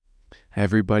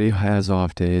Everybody has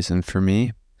off days, and for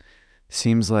me,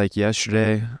 seems like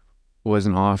yesterday was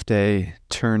an off day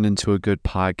turned into a good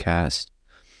podcast.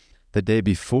 The day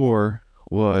before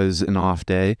was an off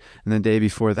day, and the day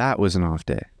before that was an off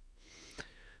day.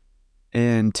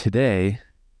 And today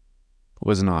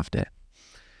was an off day.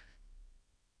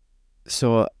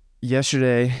 So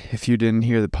yesterday, if you didn't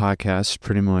hear the podcast,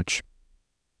 pretty much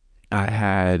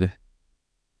I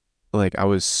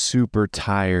was super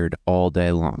tired all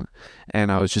day long, and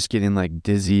I was just getting like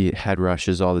dizzy head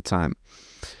rushes all the time.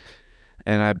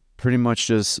 And I pretty much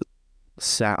just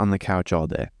sat on the couch all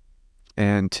day.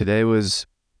 And today was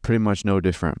pretty much no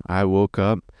different. I woke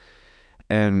up,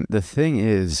 and the thing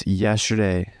is,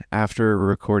 yesterday, after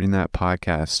recording that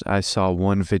podcast, I saw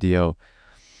one video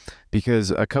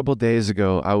because a couple days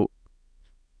ago,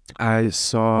 I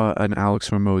saw an Alex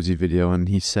Hormozi video, and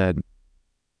he said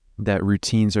that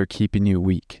routines are keeping you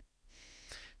weak.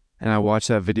 And I watched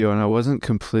that video, and I wasn't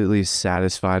completely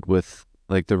satisfied with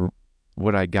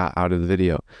what I got out of the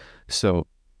video. So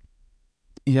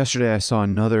yesterday I saw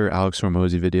another Alex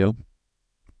Hormozi video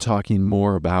talking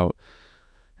more about,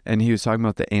 and he was talking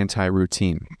about the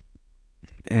anti-routine.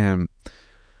 And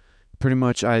pretty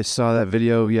much I saw that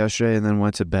video yesterday and then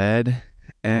went to bed.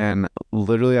 And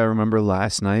literally I remember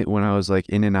last night when I was like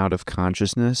in and out of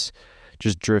consciousness,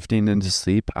 just drifting into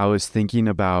sleep, I was thinking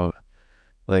about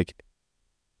like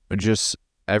just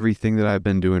everything that I've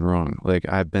been doing wrong. I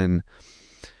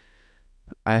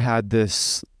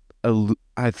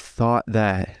thought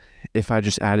that if I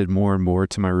just added more and more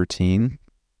to my routine,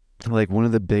 like one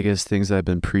of the biggest things I've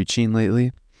been preaching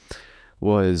lately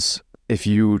was if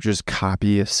you just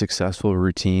copy a successful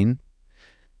routine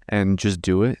and just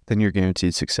do it, then you're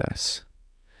guaranteed success.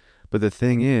 But the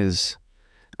thing is,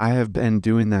 I have been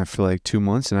doing that for like 2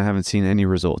 months and I haven't seen any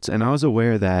results. And I was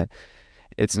aware that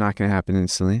it's not going to happen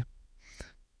instantly.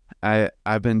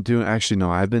 I've been doing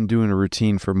a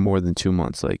routine for more than 2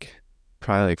 months, like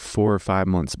probably like 4 or 5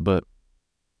 months, but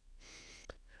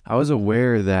I was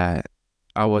aware that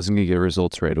I wasn't going to get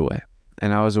results right away.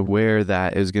 And I was aware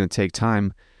that it was going to take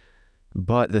time.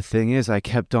 But the thing is, I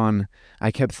kept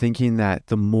thinking that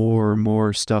the more and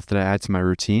more stuff that I add to my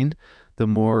routine, the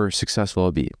more successful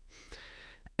I'll be.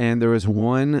 And there was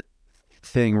one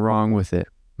thing wrong with it.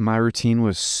 My routine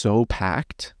was so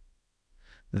packed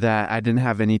that I didn't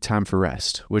have any time for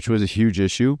rest, which was a huge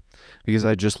issue because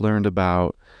I just learned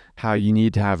about how you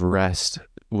need to have rest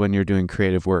when you're doing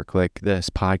creative work like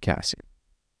this podcasting.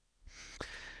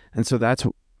 And so that's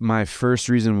my first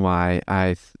reason why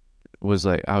I was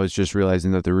just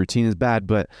realizing that the routine is bad,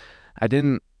 but I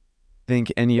didn't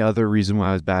think any other reason why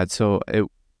it was bad. So it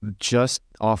just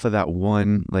off of that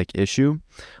one issue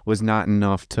was not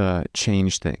enough to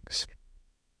change things.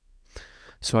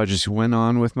 So I just went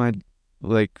on with my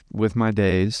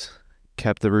days,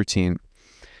 kept the routine.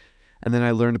 And then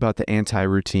I learned about the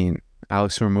anti-routine.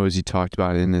 Alex Hormozi talked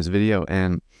about it in his video,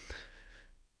 and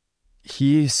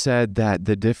he said that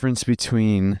the difference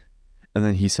between, and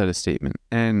then he said a statement.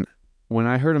 And when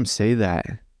I heard him say that,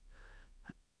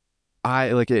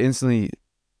 it instantly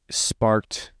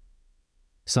sparked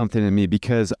something in me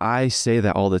because I say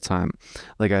that all the time.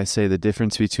 Like I say, the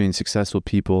difference between successful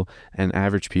people and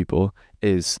average people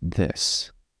is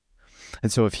this.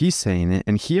 And so if he's saying it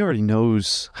and he already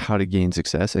knows how to gain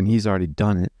success and he's already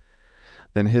done it,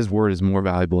 then his word is more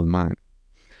valuable than mine.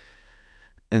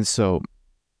 And so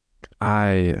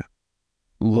I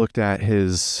watched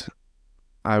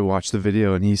the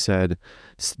video, and he said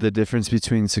the difference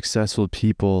between successful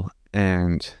people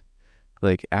and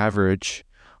average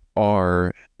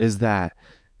is that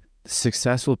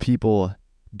successful people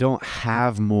don't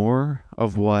have more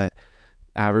of what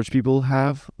average people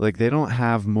have. They don't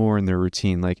have more in their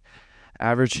routine.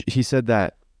 He said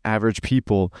that average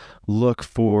people look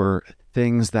for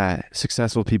things that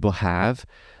successful people have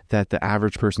that the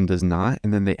average person does not,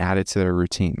 and then they add it to their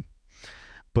routine.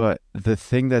 But the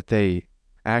thing that the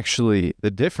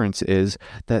difference is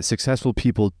that successful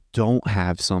people don't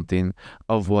have something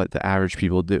of what the average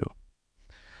people do.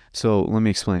 So let me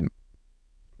explain.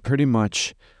 Pretty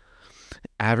much,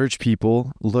 average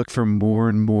people look for more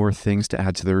and more things to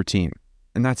add to their routine.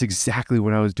 And that's exactly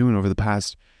what I was doing over the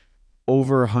past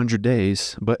over 100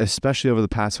 days, but especially over the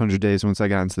past 100 days once I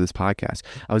got into this podcast.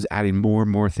 I was adding more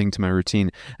and more things to my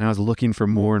routine, and I was looking for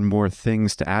more and more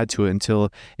things to add to it until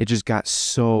it just got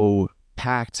so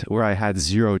packed where I had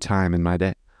zero time in my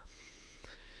day.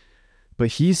 But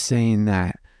he's saying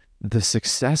that the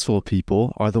successful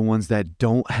people are the ones that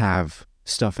don't have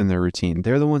stuff in their routine.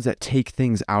 They're the ones that take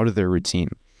things out of their routine.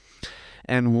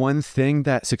 And one thing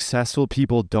that successful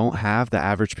people don't have, that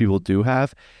average people do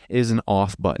have, is an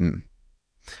off button.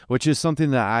 which is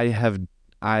something that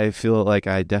I feel like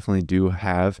I definitely do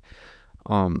have,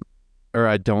 or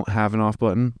I don't have an off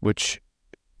button, which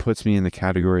puts me in the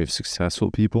category of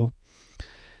successful people,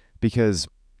 because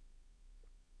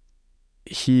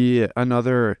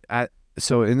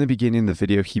so in the beginning of the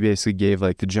video, he basically gave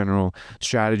like the general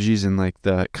strategies and like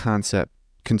the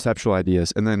conceptual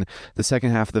ideas. And then the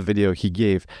second half of the video, he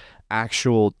gave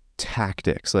actual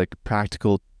tactics, like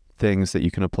practical things that you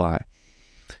can apply.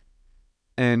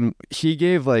 And he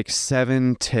gave like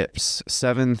 7 tips,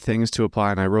 7 things to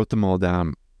apply, and I wrote them all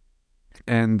down.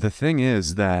 And the thing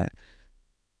is that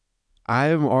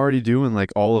I'm already doing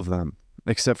like all of them,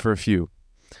 except for a few.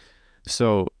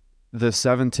 So the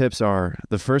 7 tips are: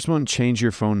 the first one, change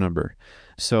your phone number.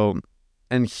 So,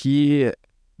 and he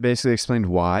basically explained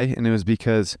why, and it was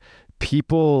because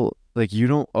people, like, you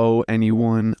don't owe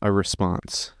anyone a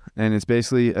response. And it's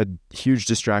basically a huge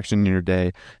distraction in your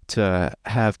day to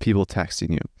have people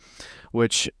texting you,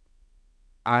 which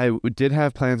I did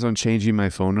have plans on changing my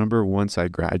phone number once I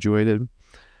graduated,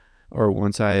 or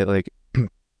once I like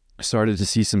started to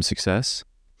see some success.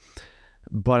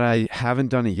 But I haven't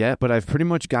done it yet, but I've pretty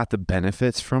much got the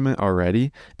benefits from it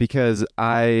already, because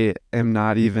I am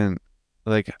not even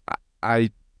like, I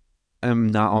am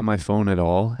not on my phone at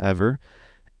all ever.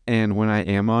 And when I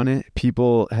am on it,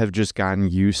 people have just gotten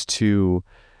used to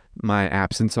my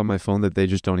absence on my phone, that they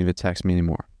just don't even text me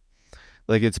anymore.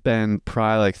 Like, it's been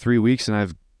probably like 3 weeks and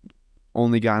I've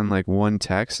only gotten like 1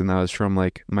 text, and that was from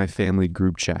like my family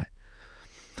group chat.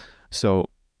 So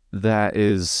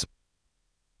that's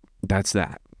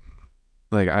that.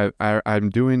 Like, I'm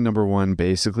doing number 1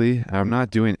 basically. I'm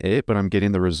not doing it, but I'm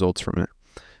getting the results from it,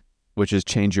 which is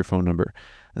change your phone number.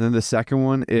 And then the second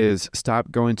one is stop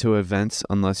going to events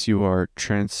unless you are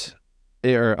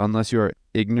unless you are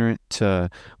ignorant to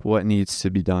what needs to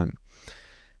be done.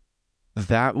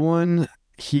 That one,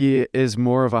 he is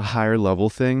more of a higher level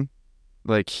thing.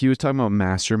 Like, he was talking about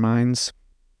masterminds,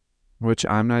 which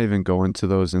I'm not even going to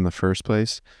those in the first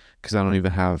place, because I don't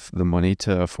even have the money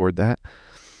to afford that.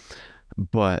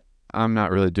 But I'm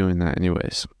not really doing that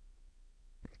anyways.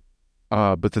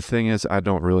 But the thing is, I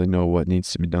don't really know what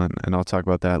needs to be done, and I'll talk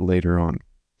about that later on.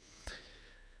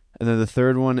 And then the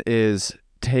third one is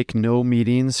take no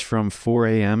meetings from 4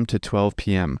 a.m. to 12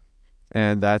 p.m.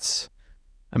 And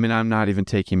I'm not even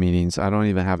taking meetings. I don't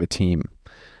even have a team,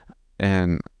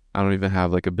 and I don't even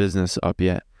have like a business up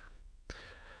yet.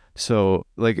 So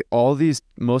like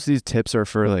most of these tips are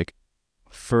for like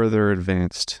further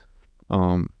advanced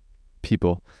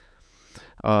people.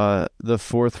 The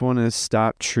fourth one is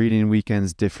stop treating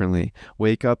weekends differently.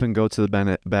 Wake up and go to the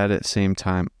bed at the same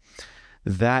time.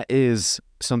 That is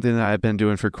something that I've been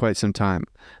doing for quite some time.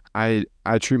 I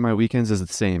treat my weekends as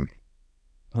the same.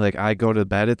 Like, I go to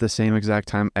bed at the same exact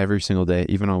time every single day,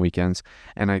 even on weekends,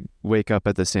 and I wake up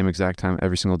at the same exact time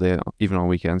every single day, even on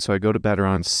weekends. So I go to bed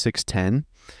around 6:10,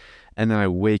 and then I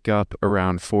wake up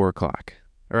around 4 o'clock,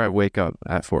 or I wake up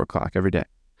at 4 o'clock every day.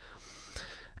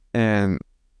 And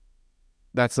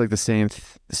that's like the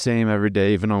same every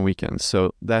day, even on weekends.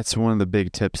 So that's one of the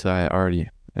big tips that I already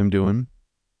am doing.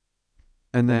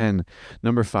 And then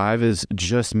number 5 is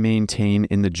just maintain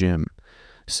in the gym.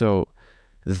 So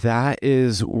that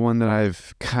is one that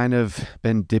I've kind of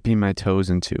been dipping my toes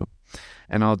into.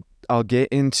 And I'll get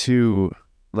into,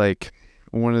 like,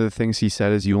 one of the things he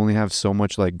said is you only have so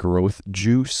much like growth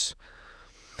juice.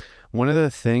 One of the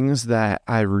things that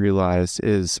I realized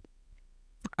is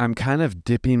I'm kind of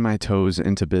dipping my toes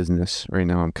into business right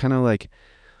now. I'm kind of like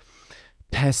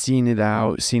testing it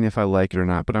out, seeing if I like it or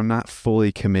not, but I'm not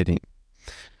fully committing.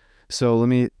 So let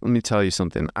me tell you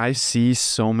something. I see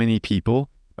so many people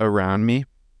around me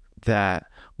that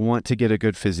want to get a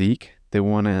good physique. They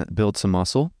want to build some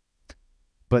muscle,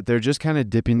 but they're just kind of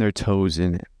dipping their toes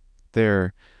in it.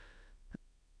 They're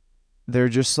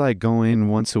just like going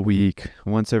once a week,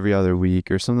 once every other week,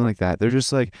 or something like that. They're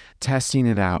just like testing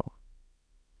it out.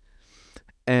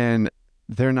 And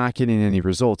they're not getting any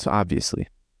results, obviously.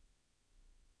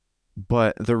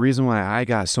 But the reason why I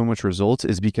got so much results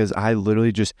is because I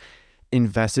literally just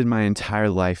invested my entire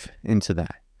life into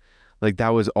that. Like, that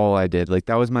was all I did. Like,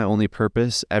 that was my only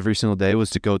purpose every single day, was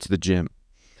to go to the gym.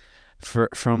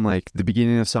 From like the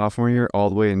beginning of sophomore year all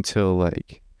the way until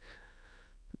like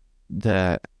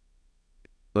that,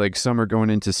 like, summer going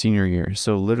into senior year.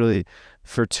 So literally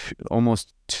for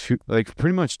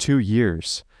pretty much 2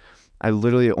 years, I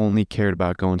literally only cared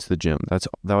about going to the gym. That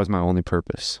was my only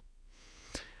purpose.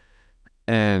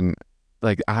 And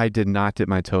like, I did not dip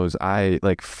my toes. I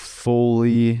like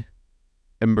fully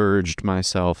immersed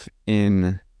myself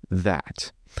in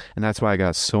that. And that's why I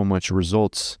got so much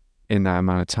results in that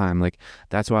amount of time. Like,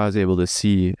 that's why I was able to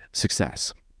see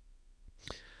success.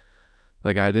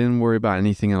 Like, I didn't worry about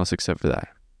anything else except for that.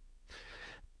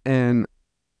 And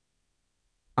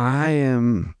I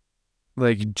am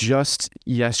like, just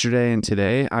yesterday and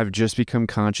today, I've just become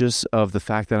conscious of the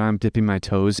fact that I'm dipping my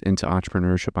toes into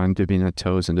entrepreneurship. I'm dipping my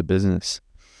toes into business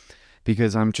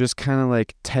because I'm just kind of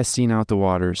like testing out the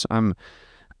waters. I'm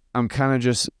kind of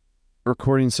just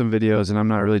recording some videos and I'm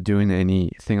not really doing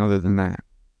anything other than that.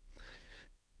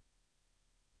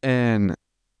 And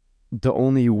the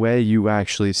only way you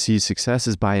actually see success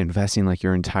is by investing like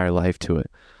your entire life to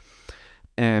it.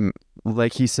 And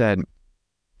like he said,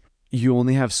 you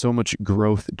only have so much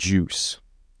growth juice.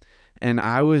 And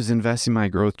I was investing my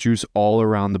growth juice all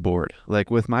around the board. Like,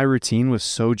 with my routine was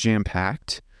so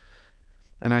jam-packed.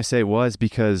 And I say it was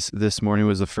because this morning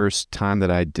was the first time that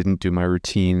I didn't do my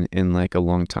routine in like a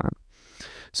long time.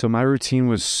 So my routine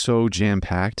was so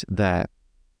jam-packed that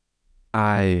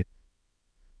I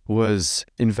was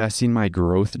investing my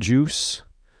growth juice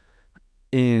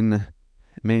in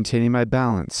maintaining my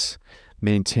balance,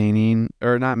 improving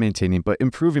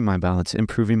my balance,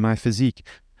 improving my physique,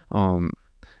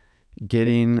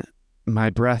 getting my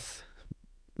breath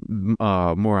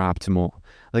more optimal.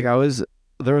 Like,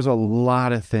 there was a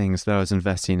lot of things that I was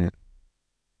investing in.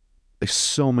 Like,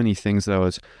 so many things that I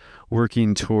was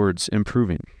working towards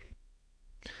improving.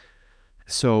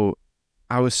 So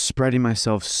I was spreading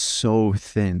myself so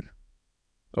thin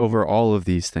over all of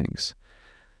these things.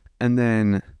 And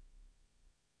then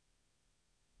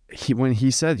when he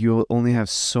said you only have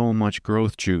so much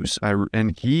growth juice, Alex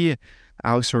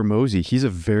Hormozi, he's a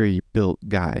very built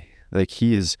guy. Like,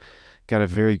 he has got a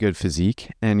very good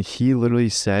physique, and he literally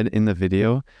said in the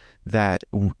video that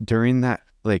during that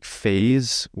like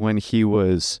phase when he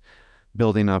was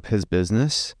building up his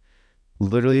business,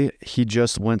 literally he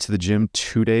just went to the gym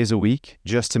 2 days a week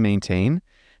just to maintain,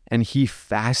 and he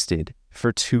fasted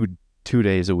for two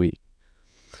days a week.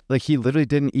 Like, he literally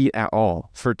didn't eat at all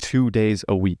for 2 days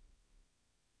a week.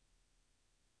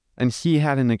 And he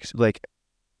had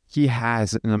he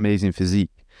has an amazing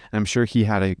physique. I'm sure he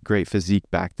had a great physique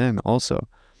back then also.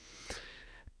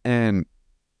 And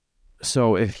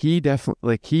so if he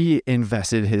definitely, he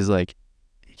invested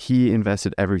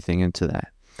everything into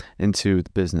the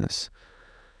business.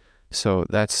 So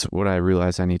that's what I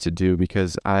realized I need to do,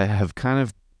 because I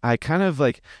kind of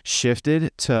like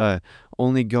shifted to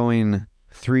only going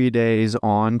 3 days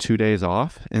on, 2 days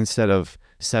off instead of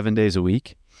 7 days a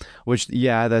week, which,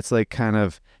 yeah, that's like kind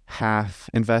of half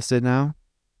invested now.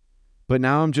 But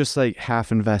now I'm just like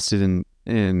half invested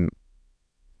in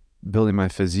building my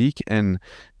physique and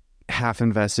half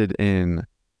invested in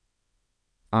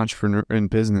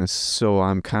business. So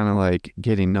I'm kind of like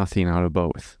getting nothing out of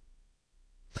both.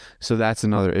 So that's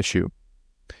another issue.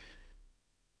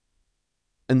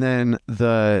 And then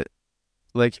so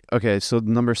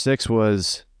number 6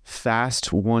 was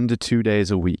fast 1 to 2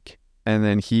 days a week. And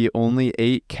then he only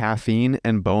ate caffeine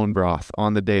and bone broth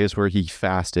on the days where he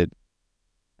fasted.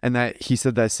 And that he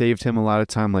said that saved him a lot of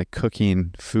time, like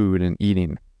cooking food and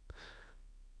eating.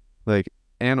 Like,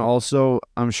 and also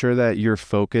I'm sure that your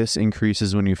focus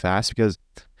increases when you fast, because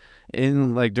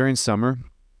during summer,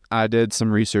 I did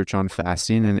some research on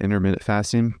fasting and intermittent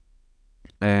fasting,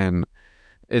 and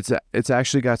it's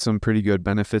actually got some pretty good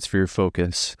benefits for your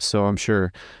focus. So I'm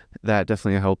sure that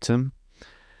definitely helped him.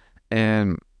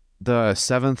 And the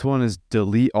 7th one is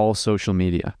delete all social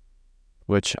media,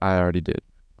 which I already did.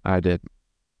 I did.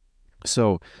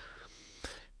 So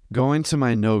going to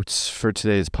my notes for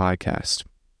today's podcast,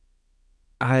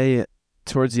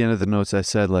 towards the end of the notes, I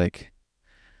said, like,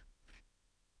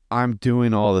 I'm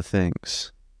doing all the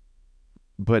things,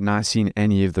 but not seeing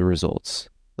any of the results.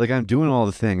 Like, I'm doing all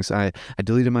the things. I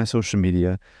deleted my social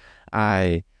media.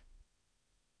 I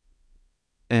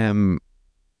am,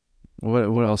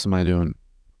 what else am I doing?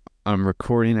 I'm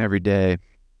recording every day.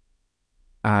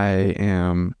 I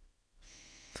am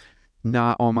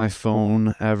not on my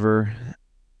phone ever.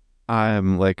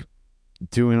 I'm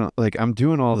doing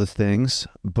all the things,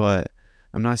 but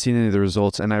I'm not seeing any of the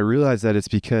results. And I realize that it's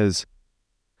because,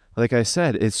 like I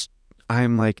said,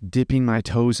 I'm like dipping my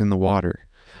toes in the water.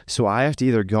 So I have to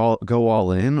either go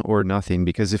all in or nothing,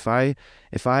 because if I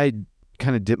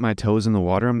kind of dip my toes in the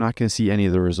water, I'm not going to see any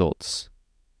of the results.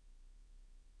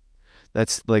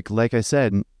 That's like I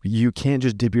said, you can't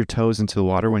just dip your toes into the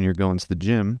water when you're going to the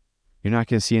gym. You're not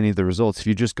going to see any of the results. If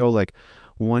you just go like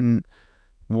one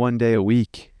day a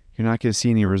week, you're not going to see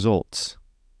any results.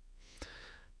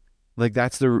 Like,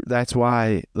 that's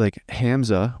why, like,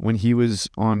 Hamza, when he was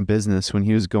on business, when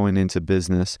he was going into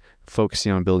business,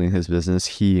 focusing on building his business,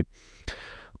 he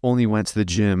only went to the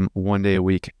gym 1 day a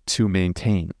week to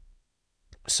maintain.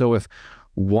 So if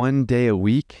 1 day a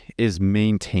week is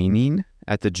maintaining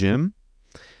at the gym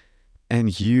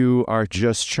and you are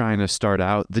just trying to start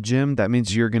out the gym, that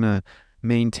means you're going to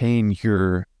maintain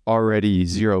your already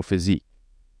zero physique.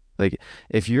 Like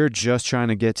if you're just trying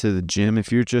to get to the gym,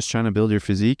 if you're just trying to build your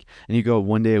physique and you go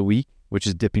 1 day a week, which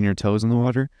is dipping your toes in the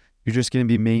water, you're just going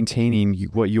to be maintaining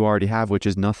what you already have, which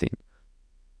is nothing.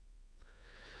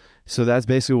 So that's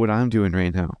basically what I'm doing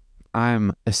right now.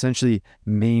 I'm essentially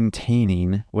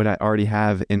maintaining what I already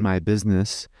have in my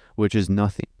business, which is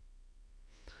nothing.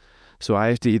 So I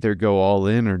have to either go all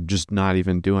in or just not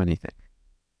even do anything.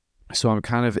 So I'm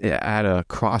kind of at a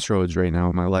crossroads right now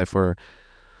in my life where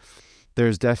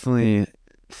there's definitely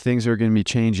things are going to be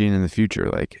changing in the future.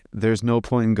 Like there's no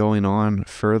point in going on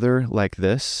further like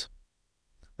this.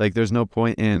 Like there's no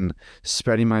point in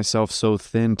spreading myself so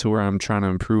thin to where I'm trying to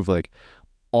improve like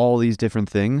all these different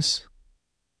things.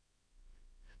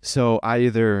 So I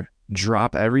either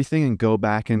drop everything and go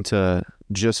back into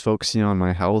just focusing on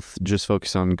my health, just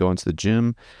focus on going to the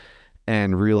gym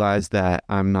and realize that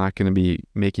I'm not going to be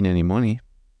making any money,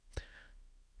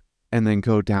 and then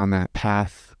go down that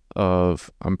path of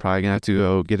I'm probably going to have to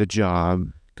go get a job,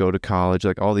 go to college,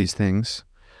 like all these things.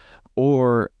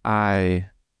 Or I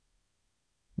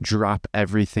drop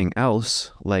everything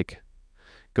else, like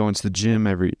going to the gym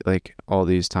like all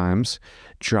these times,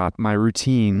 drop my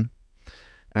routine,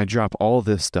 and I drop all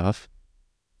this stuff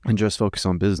and just focus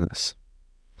on business.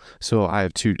 So I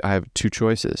have two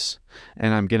choices,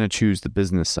 and I'm going to choose the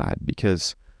business side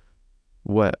because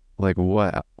why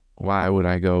would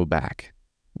I go back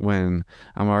when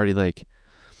I'm already like,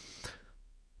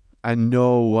 I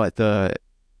know what the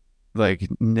like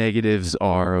negatives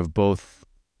are of both.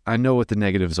 I know what the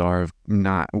negatives are of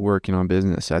not working on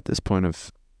business at this point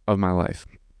of my life.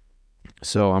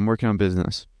 So I'm working on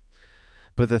business.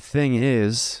 But the thing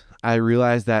is, I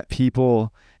realized that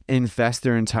people invest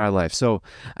their entire life. So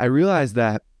I realized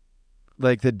that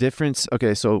like the difference,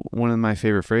 okay, so one of my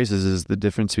favorite phrases is the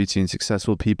difference between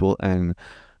successful people and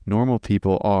normal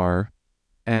people are,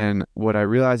 and what I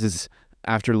realized is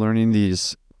after learning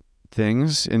these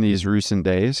things in these recent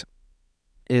days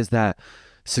is that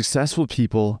successful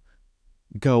people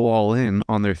go all in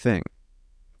on their thing.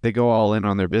 They go all in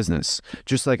on their business.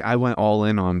 Just like I went all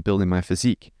in on building my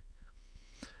physique.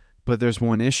 But there's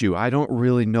one issue. I don't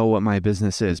really know what my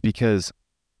business is because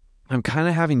I'm kind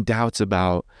of having doubts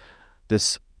about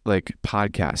this like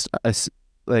podcast.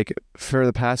 Like for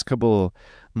the past couple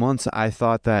months, I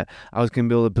thought that I was going to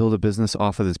be able to build a business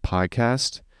off of this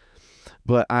podcast.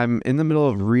 But I'm in the middle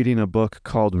of reading a book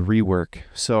called Rework.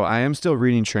 So I am still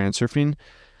reading Transurfing,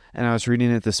 and I was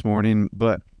reading it this morning,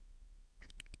 but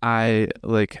I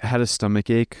like had a stomach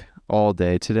ache all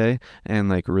day today and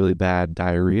like really bad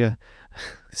diarrhea.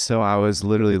 So I was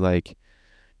literally like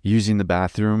using the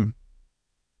bathroom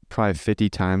probably 50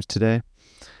 times today.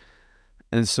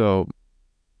 And so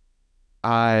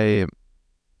I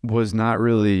was not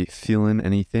really feeling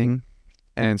anything.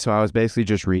 And so I was basically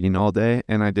just reading all day,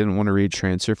 and I didn't want to read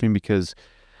Transurfing because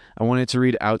I wanted to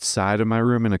read outside of my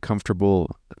room in a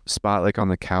comfortable spot, like on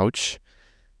the couch.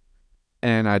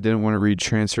 And I didn't want to read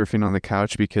Transurfing on the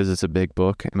couch because it's a big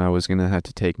book and I was going to have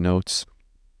to take notes.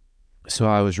 So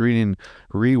I was reading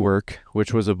Rework,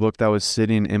 which was a book that was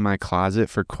sitting in my closet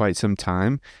for quite some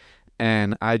time.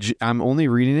 And I'm only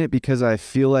reading it because I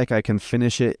feel like I can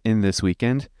finish it in this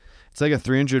weekend. It's like a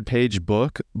 300-page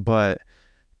book, but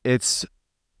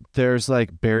there's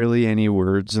like barely any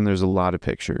words and there's a lot of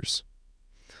pictures.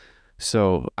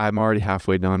 So I'm already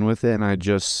halfway done with it, and I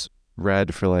just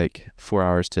read for like 4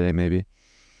 hours today, maybe.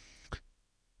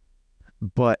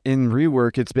 But in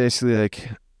Rework, it's basically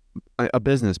like a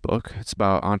business book. It's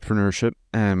about entrepreneurship,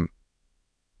 and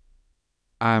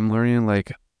I'm learning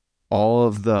like all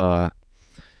of the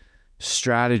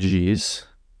strategies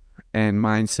and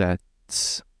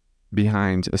mindsets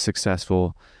behind a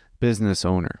successful business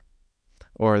owner.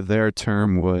 Or their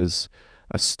term was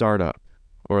a startup,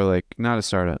 or like not a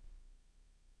startup,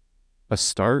 a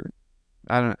start.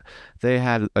 I don't. They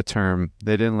had a term.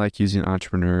 They didn't like using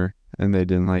entrepreneur, and they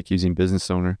didn't like using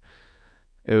business owner.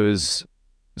 It was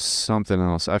something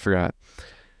else. I forgot.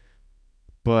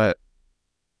 But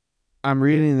I'm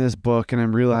reading this book and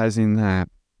I'm realizing that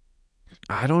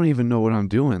I don't even know what I'm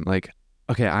doing. Like,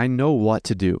 okay, I know what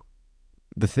to do.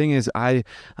 The thing is, I'm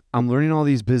learning all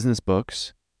these business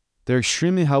books. They're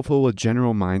extremely helpful with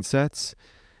general mindsets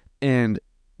and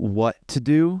what to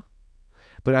do,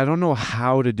 but I don't know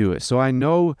how to do it. So I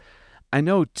know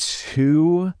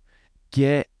to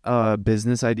get a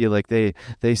business idea, like they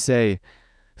say,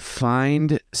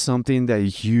 find something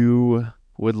that you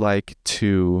would like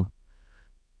to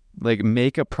like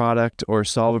make a product or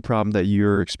solve a problem that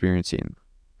you're experiencing.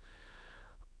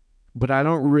 But I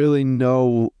don't really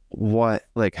know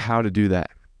how to do that.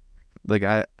 Like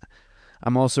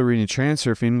I'm also reading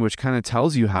Transurfing, which kind of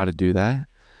tells you how to do that.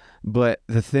 But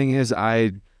the thing is,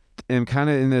 I am kind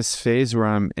of in this phase where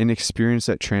I'm inexperienced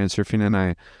at Transurfing, and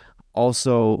I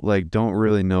also don't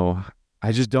really know.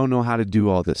 I just don't know how to do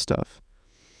all this stuff.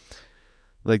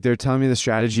 Like, they're telling me the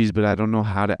strategies, but I don't know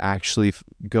how to actually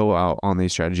go out on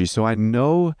these strategies. So I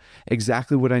know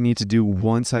exactly what I need to do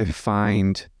once I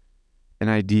find an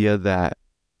idea that,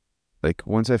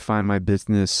 once I find my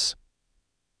business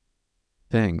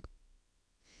thing.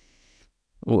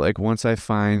 Well, once I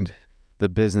find the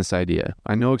business idea,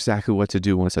 I know exactly what to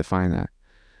do once I find that.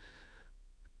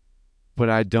 But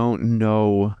I don't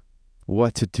know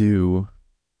what to do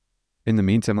in the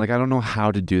meantime. I don't know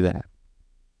how to do that.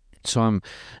 So I'm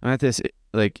at this,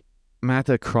 I'm at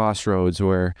the crossroads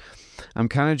where I'm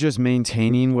kind of just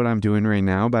maintaining what I'm doing right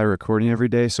now by recording every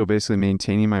day. So basically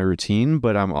maintaining my routine,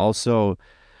 but I'm also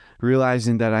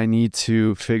realizing that I need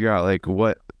to figure out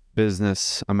what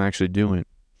business I'm actually doing.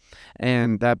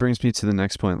 And that brings me to the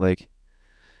next point.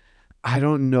 I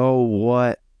don't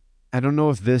know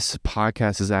if this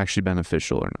podcast is actually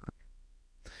beneficial or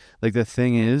not. The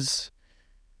thing is,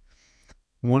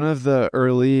 one of the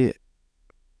early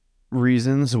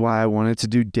reasons why I wanted to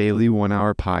do daily 1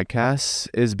 hour podcasts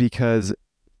is because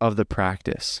of the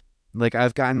practice.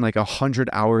 I've gotten 100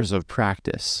 hours of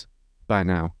practice by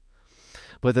now.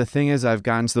 But the thing is, I've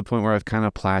gotten to the point where I've kind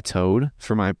of plateaued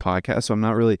for my podcast. So I'm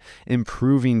not really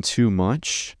improving too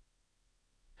much.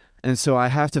 And so I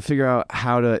have to figure out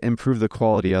how to improve the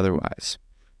quality otherwise.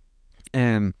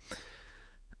 And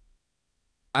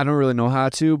I don't really know how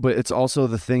to, but it's also,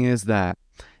 the thing is that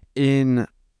in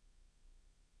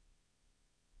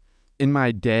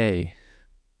my day,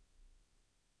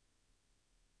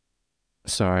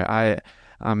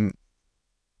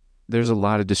 there's a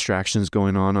lot of distractions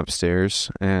going on upstairs,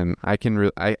 and I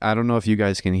don't know if you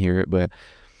guys can hear it, but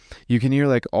you can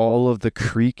hear all of the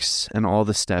creaks and all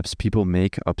the steps people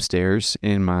make upstairs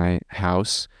in my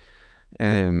house,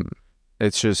 and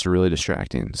it's just really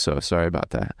distracting. So sorry about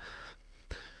that.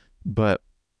 But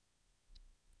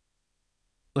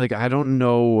I don't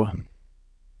know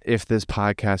if this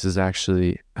podcast is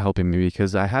actually helping me,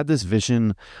 because I had this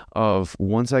vision of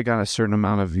once I got a certain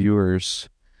amount of viewers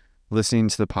listening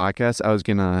to the podcast, I was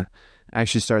going to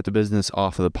actually start the business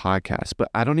off of the podcast. But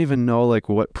I don't even know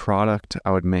what product I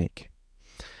would make,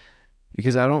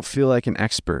 because I don't feel like an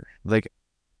expert.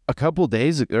 A couple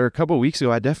weeks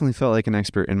ago, I definitely felt like an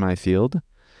expert in my field.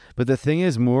 But the thing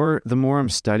is, the more I'm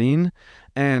studying,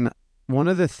 and one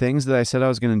of the things that I said I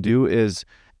was going to do is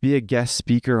be a guest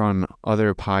speaker on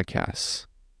other podcasts.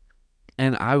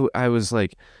 And I was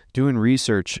doing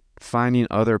research, finding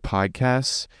other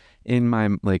podcasts in my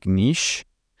niche.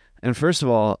 And first of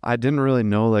all, I didn't really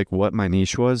know what my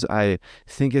niche was. I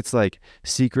think it's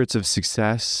secrets of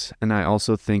success, and I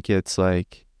also think it's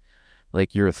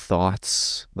your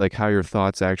thoughts, how your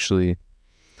thoughts actually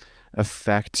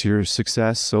affect your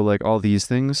success. So all these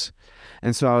things.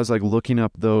 And so I was looking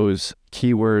up those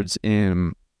keywords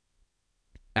in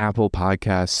Apple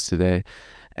Podcasts today,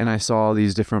 and I saw all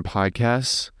these different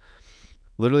podcasts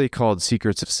literally called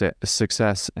Secrets of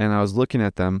Success, and I was looking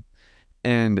at them,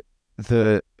 and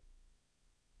the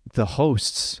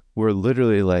hosts were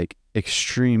literally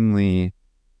extremely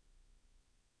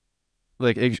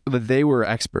they were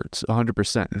experts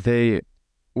 100%. They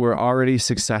were already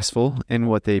successful in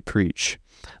what they preach.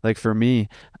 For me,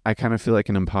 I kind of feel like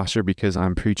an imposter because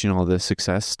I'm preaching all this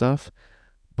success stuff,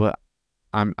 but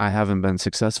I haven't been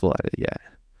successful at it yet.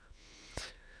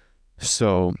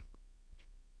 So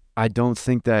I don't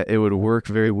think that it would work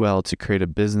very well to create a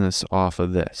business off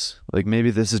of this.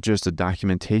 Maybe this is just a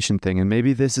documentation thing, and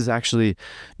maybe this is actually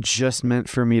just meant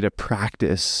for me to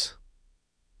practice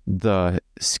the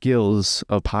skills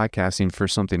of podcasting for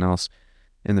something else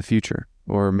in the future.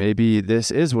 Or maybe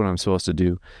this is what I'm supposed to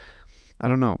do. I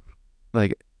don't know.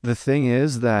 The thing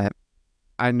is that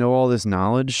I know all this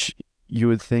knowledge. You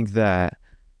would think that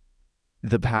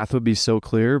the path would be so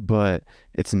clear, but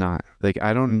it's not.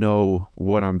 I don't know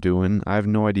what I'm doing. I have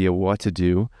no idea what to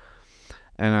do,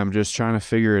 and I'm just trying to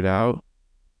figure it out.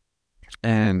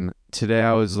 And today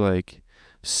I was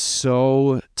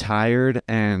so tired,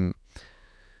 and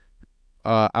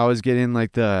I was getting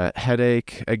the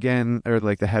headache again, or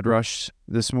the head rush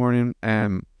this morning,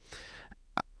 and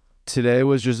today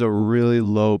was just a really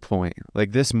low point.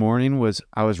 This morning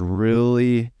I was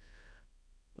really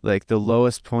the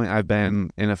lowest point I've been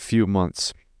in a few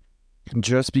months,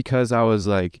 just because I was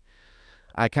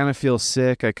I kind of feel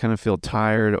sick. I kind of feel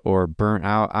tired or burnt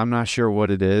out. I'm not sure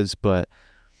what it is, but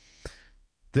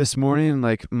this morning,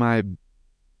 like my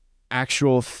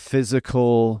actual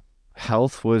physical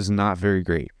health was not very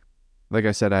great. Like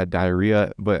I said, I had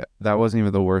diarrhea, but that wasn't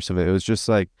even the worst of it. It was just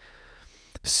like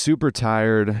super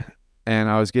tired, and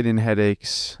I was getting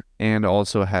headaches and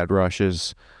also had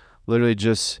rushes. Literally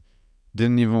just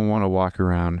didn't even want to walk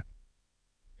around.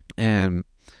 And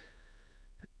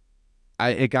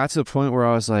it got to the point where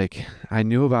I was like, I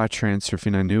knew about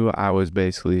transurfing. I knew I was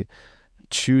basically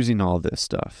choosing all this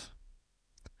stuff.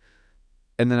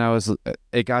 And then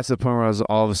it got to the point where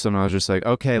all of a sudden I was just like,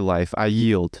 okay, life, I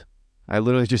yield. I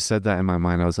literally just said that in my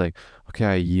mind. I was like, okay,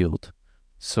 I yield.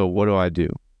 So what do I do?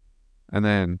 And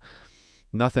then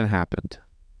nothing happened.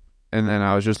 And then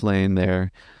I was just laying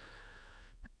there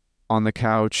on the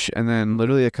couch. And then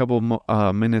literally a couple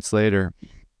minutes later,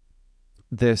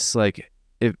 this like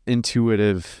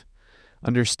intuitive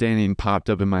understanding popped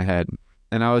up in my head.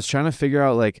 And I was trying to figure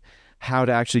out like how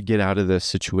to actually get out of this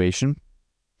situation.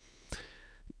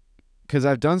 Because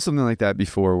I've done something like that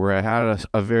before where I had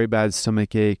a very bad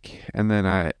stomach ache, and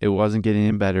then it wasn't getting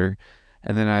any better.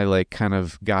 And then I like kind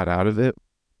of got out of it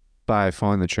by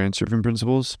following the transurfing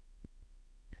principles.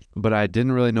 But I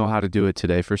didn't really know how to do it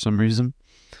today for some reason,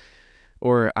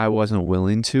 or I wasn't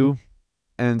willing to.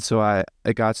 And so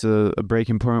it got to a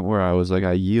breaking point where I was like,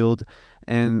 I yield.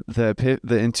 And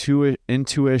the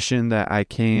intuition that I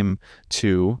came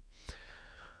to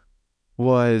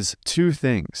was two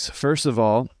things. First of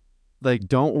all, like,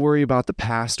 don't worry about the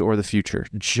past or the future.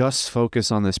 Just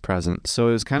focus on this present. So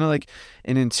it was kind of like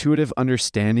an intuitive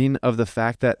understanding of the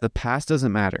fact that the past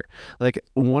doesn't matter. Like,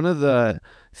 one of the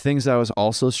things I was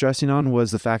also stressing on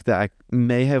was the fact that I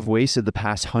may have wasted the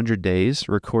past 100 days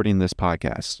recording this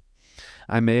podcast.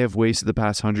 I may have wasted the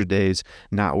past 100 days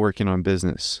not working on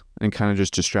business and kind of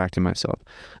just distracting myself.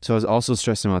 So I was also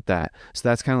stressing about that. So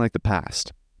that's kind of like the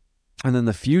past. And then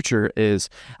the future is,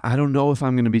 I don't know if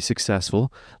I'm going to be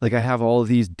successful. Like, I have all of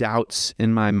these doubts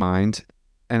in my mind,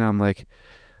 and I'm like,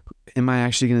 am I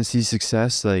actually going to see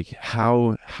success? Like,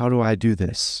 how do I do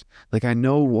this? Like, I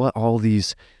know what all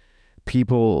these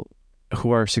people who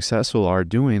are successful are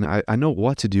doing. I know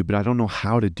what to do, but I don't know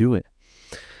how to do it.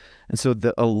 And so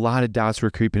a lot of doubts were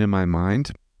creeping in my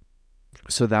mind.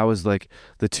 So that was like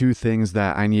the two things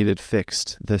that I needed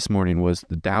fixed this morning, was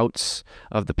the doubts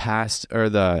of the past, or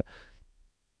the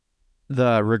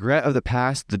regret of the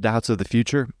past, the doubts of the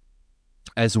future,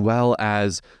 as well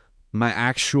as my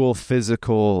actual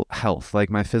physical health, like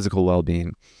my physical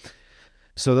well-being.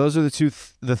 So those are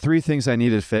the three things I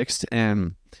needed fixed.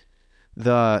 And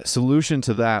the solution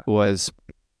to that was,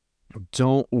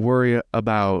 don't worry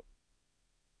about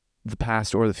the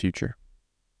past or the future.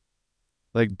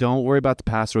 Like, don't worry about the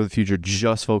past or the future.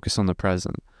 Just focus on the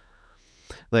present.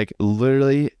 Like,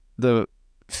 literally, the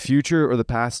future or the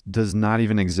past does not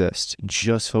even exist.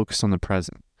 Just focus on the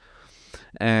present.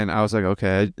 And I was like,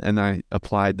 okay. And I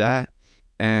applied that,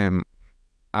 and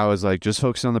I was like, just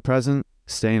focus on the present,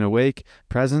 staying awake,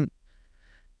 present.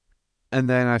 And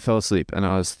then I fell asleep, and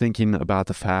I was thinking about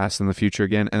the past and the future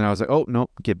again. And I was like, oh, no,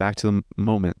 get back to the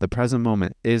moment, the present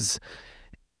moment.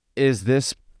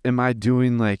 Am I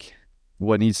doing like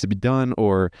what needs to be done,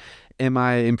 or am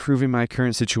I improving my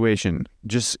current situation?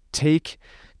 Just take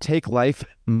life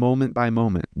moment by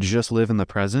moment. Just live in the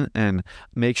present, and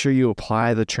make sure you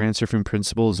apply the transurfing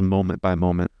principles moment by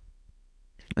moment.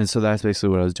 And so that's basically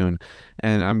what I was doing.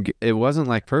 And it wasn't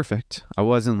like perfect. I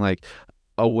wasn't like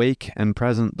awake and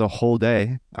present the whole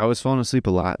day. I was falling asleep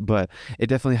a lot, but it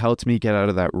definitely helped me get out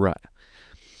of that rut.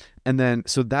 And then,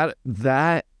 so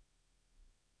that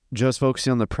just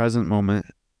focusing on the present moment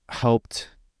helped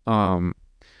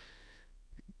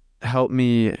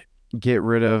me get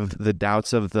rid of the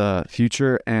doubts of the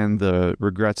future and the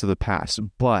regrets of the past.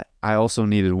 But I also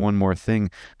needed one more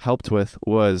thing helped with,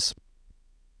 was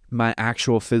my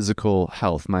actual physical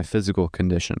health, my physical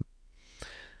condition.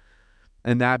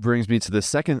 And that brings me to the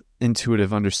second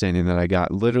intuitive understanding that I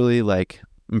got. Literally, like,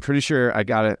 I'm pretty sure I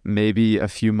got it maybe a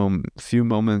few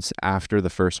moments after the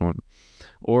first one,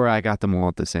 or I got them all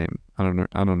at the same. I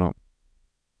don't know.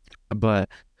 But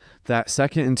that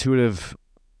second intuitive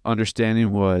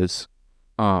understanding was,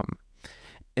 am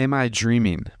I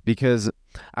dreaming? Because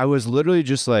I was literally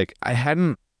just like, I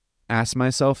hadn't asked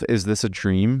myself, is this a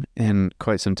dream, in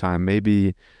quite some time,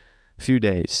 maybe a few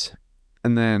days.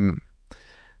 And then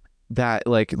that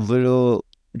like little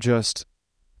just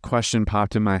question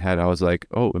popped in my head. I was like,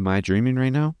 oh, am I dreaming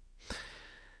right now?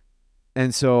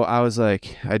 And so I was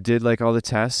like, I did like all the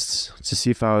tests to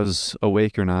see if I was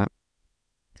awake or not.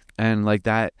 And like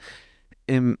that,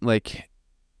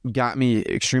 got me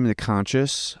extremely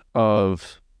conscious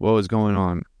of what was going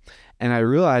on. And I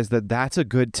realized that that's a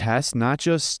good test, not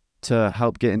just to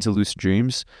help get into lucid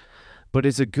dreams, but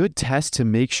it's a good test to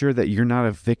make sure that you're not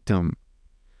a victim.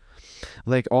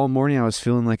 Like all morning, I was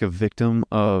feeling like a victim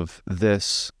of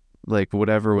this, like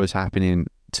whatever was happening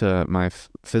to my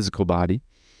physical body.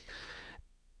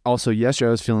 Also, yesterday,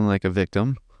 I was feeling like a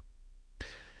victim.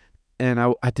 And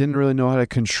I didn't really know how to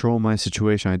control my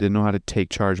situation. I didn't know how to take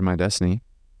charge of my destiny,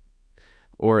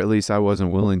 or at least I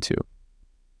wasn't willing to.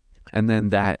 And then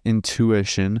that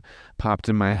intuition popped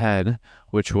in my head,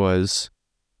 which was,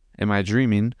 am I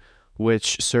dreaming?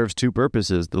 Which serves two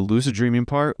purposes. The lucid dreaming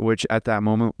part, which at that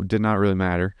moment did not really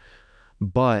matter.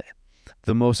 But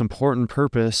the most important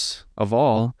purpose of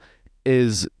all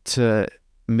is to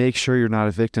make sure you're not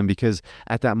a victim, because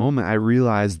at that moment I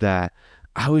realized that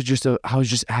I was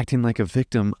just acting like a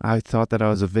victim. I thought that I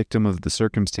was a victim of the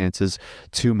circumstances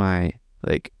to my,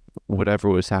 like, whatever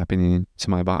was happening to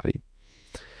my body.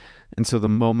 And so the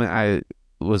moment I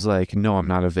was like, no, I'm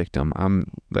not a victim. I'm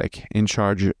like in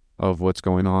charge of what's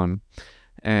going on.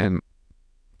 And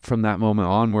from that moment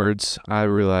onwards, I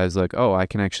realized like, oh, I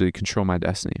can actually control my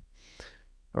destiny,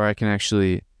 or I can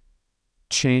actually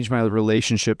change my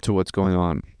relationship to what's going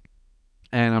on.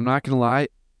 And I'm not going to lie,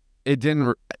 it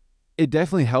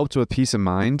definitely helped with peace of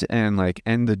mind and like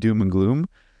end the doom and gloom.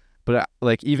 But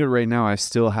like even right now, I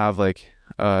still have like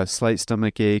a slight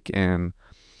stomach ache and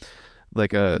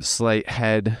like a slight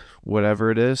head, whatever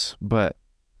it is. But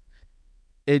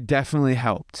it definitely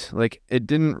helped. Like it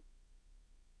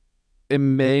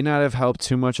may not have helped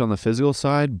too much on the physical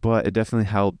side, but it definitely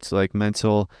helped like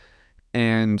mental.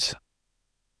 And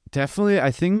definitely,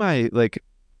 I think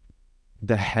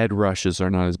the head rushes are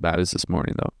not as bad as this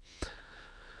morning though.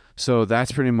 So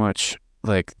that's pretty much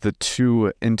like the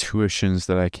two intuitions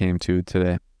that I came to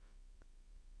today.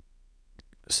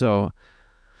 So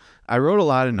I wrote a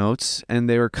lot of notes and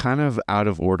they were kind of out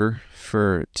of order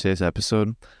for today's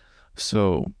episode.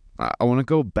 So I want to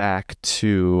go back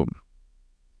to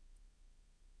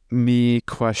me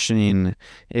questioning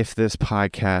if this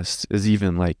podcast is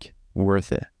even like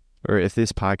worth it, or if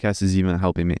this podcast is even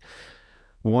helping me.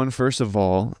 One, first of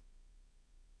all,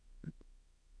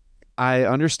 I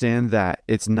understand that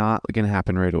it's not going to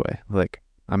happen right away. Like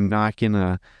I'm not going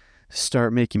to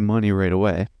start making money right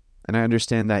away. And I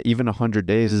understand that even 100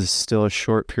 days is still a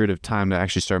short period of time to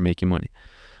actually start making money.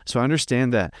 So I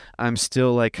understand that I'm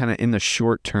still like kind of in the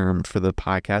short term for the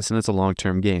podcast, and it's a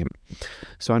long-term game.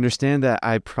 So I understand that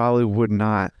I probably would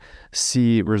not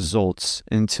see results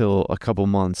until a couple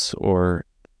months or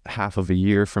half of a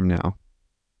year from now.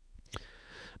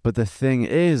 But the thing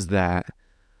is that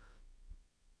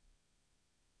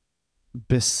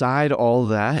beside all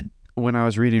that, when I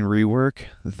was reading Rework,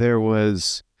 there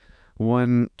was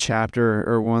one chapter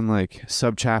or one like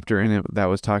sub-chapter in it that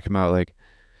was talking about like,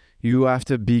 you have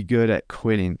to be good at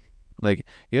quitting. Like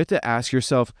you have to ask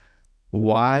yourself,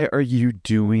 why are you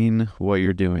doing what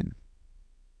you're doing?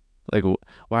 Like,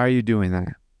 why are you doing that?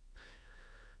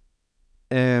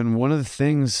 And one of the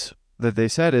things that they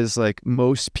said is like,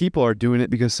 most people are doing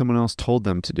it because someone else told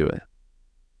them to do it.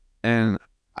 And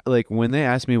like when they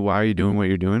asked me, why are you doing what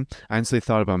you're doing? I instantly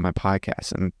thought about my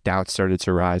podcast and doubts started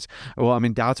to rise. Well, I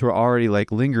mean, doubts were already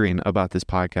like lingering about this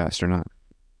podcast or not.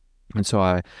 And so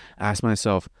I asked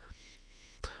myself,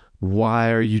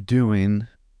 why are you doing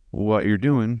what you're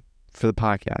doing for the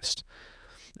podcast?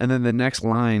 And then the next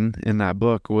line in that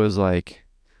book was like,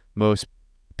 most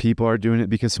people are doing it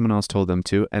because someone else told them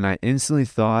to. And I instantly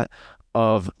thought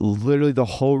of literally the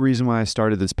whole reason why I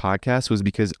started this podcast was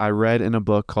because I read in a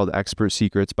book called Expert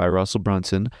Secrets by Russell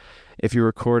Brunson. If you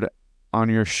record on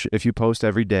your, if you post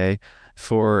every day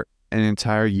for an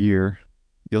entire year,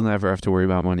 you'll never have to worry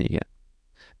about money again.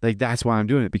 Like that's why I'm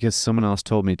doing it, because someone else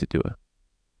told me to do it.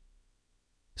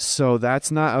 So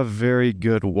that's not a very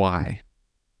good why.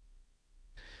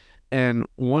 And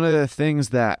one of the things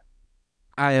that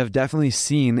I have definitely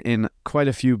seen in quite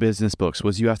a few business books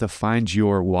was you have to find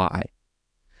your why.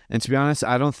 And to be honest,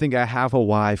 I don't think I have a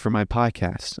why for my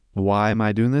podcast. Why am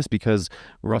I doing this? Because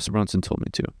Russell Brunson told me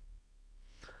to.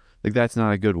 Like that's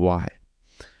not a good why.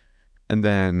 And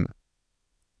then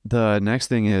the next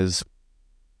thing is,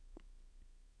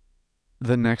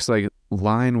 the next like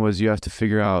line was you have to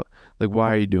figure out like,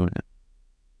 why are you doing it?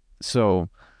 So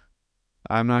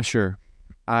I'm not sure.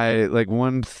 I like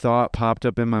one thought popped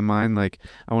up in my mind, like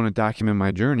I want to document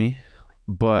my journey,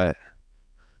 but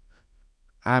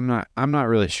I'm not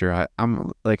really sure.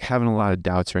 I'm like having a lot of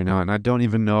doubts right now, and I don't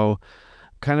even know,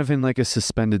 kind of in like a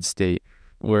suspended state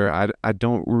where I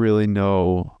don't really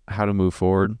know how to move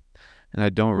forward, and I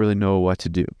don't really know what to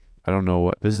do. I don't know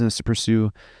what business to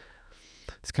pursue.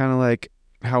 It's kind of like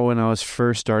how when I was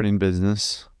first starting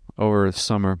business over the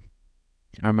summer,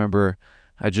 I remember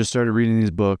I just started reading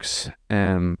these books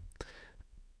and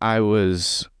I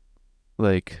was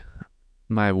like,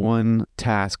 my one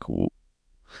task,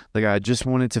 like I just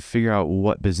wanted to figure out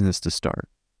what business to start.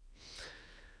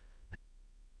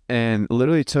 And it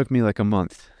literally took me like a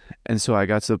month. And so I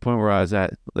got to the point where I was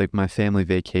at like my family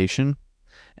vacation.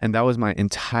 And that was my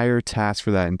entire task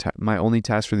for that my only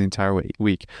task for the entire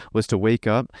week was to wake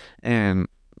up and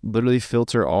literally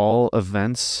filter all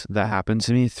events that happened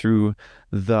to me through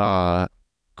the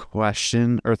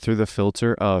question or through the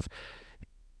filter of,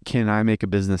 can I make a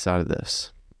business out of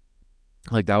this?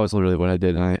 Like that was literally what I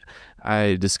did. And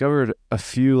I discovered a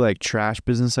few like trash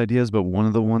business ideas, but one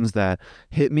of the ones that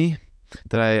hit me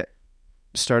that I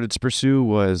started to pursue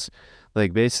was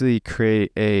like basically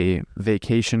create a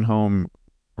vacation home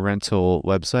rental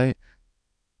website,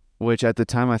 which at the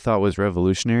time I thought was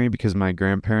revolutionary because my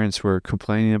grandparents were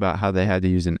complaining about how they had to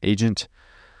use an agent.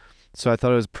 So I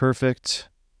thought it was perfect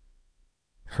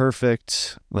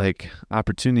like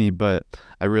opportunity, but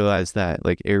I realized that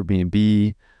like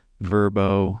Airbnb,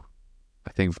 Vrbo,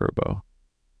 I think Vrbo.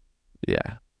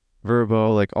 Yeah.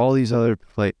 Vrbo, like all these other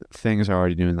things are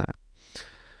already doing that.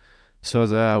 So I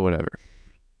was like, whatever.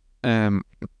 And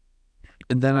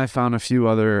then I found a few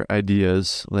other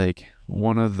ideas. Like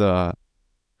one of the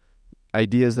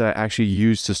ideas that I actually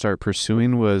used to start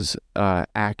pursuing was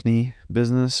acne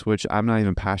business, which I'm not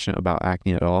even passionate about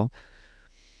acne at all.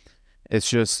 It's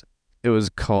just, it was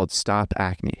called Stop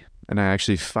Acne. And I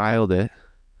actually filed it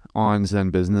on Zen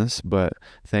Business, but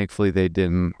thankfully they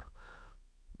didn't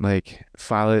like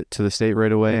file it to the state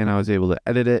right away, and I was able to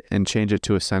edit it and change it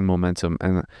to Ascend Momentum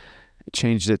and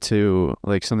changed it to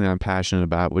like something I'm passionate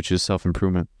about, which is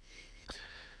self-improvement.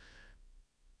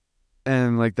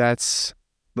 And like that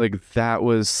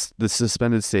was the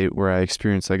suspended state where I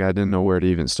experienced like I didn't know where to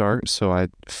even start, so I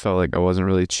felt like I wasn't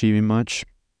really achieving much.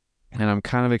 And I'm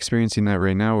kind of experiencing that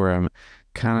right now where I'm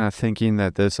kind of thinking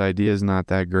that this idea is not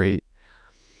that great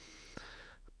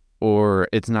or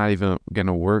it's not even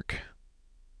gonna work.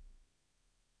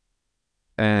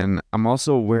 And I'm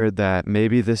also aware that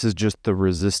maybe this is just the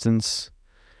resistance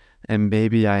and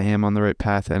maybe I am on the right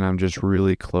path and I'm just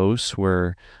really close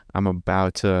where I'm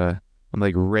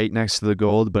like right next to the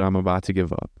gold, but I'm about to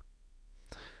give up.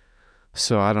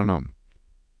 So I don't know.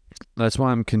 That's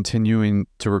why I'm continuing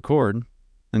to record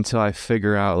until I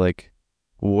figure out like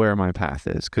where my path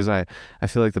is. Cause I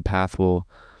feel like the path will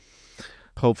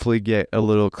hopefully get a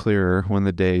little clearer when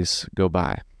the days go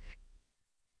by.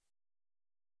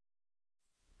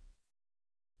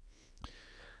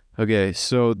 Okay,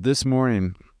 so this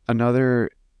morning, another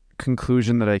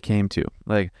conclusion that I came to,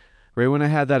 like right when I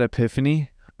had that epiphany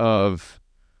of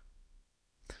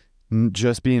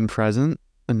just being present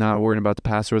and not worrying about the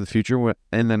past or the future,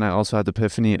 and then I also had the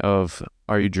epiphany of,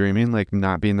 are you dreaming? Like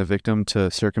not being the victim to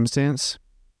circumstance.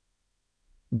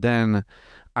 Then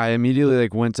I immediately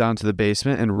like went down to the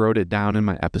basement and wrote it down in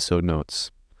my episode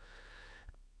notes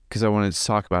because I wanted to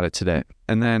talk about it today.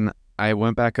 And then I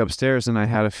went back upstairs and I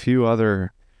had a few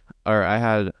other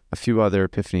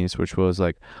epiphanies, which was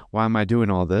like, why am I doing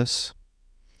all this?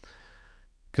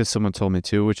 Because someone told me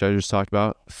to, which I just talked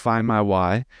about. Find my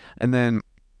why. And then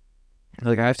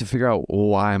like I have to figure out,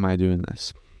 why am I doing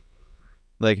this?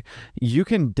 Like you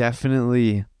can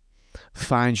definitely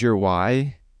find your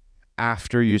why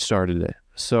after you started it.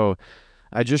 So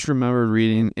I just remember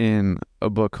reading in a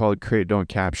book called Create, Don't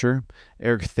Capture.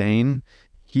 Eric Thane,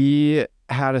 he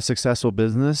had a successful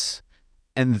business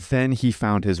and then he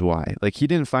found his why. Like he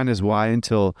didn't find his why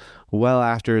until well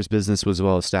after his business was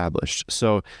well established.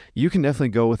 So you can definitely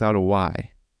go without a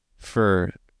why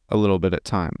for a little bit of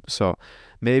time. So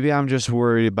maybe I'm just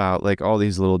worried about like all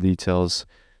these little details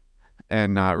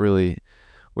and not really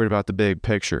worried about the big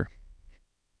picture.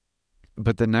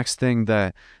 But the next thing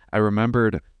that I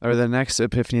remembered, or the next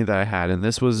epiphany that I had, and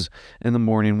this was in the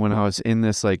morning when I was in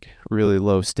this like really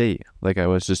low state, like I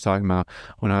was just talking about,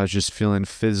 when I was just feeling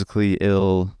physically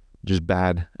ill, just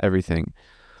bad, everything.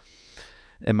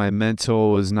 And my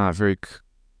mental was not very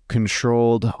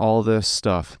controlled, all this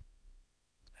stuff.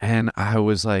 And I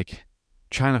was like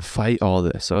trying to fight all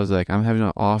this. I was like, I'm having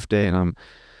an off day and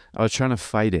I was trying to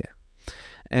fight it.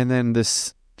 And then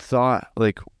this thought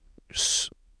like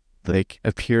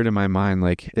appeared in my mind,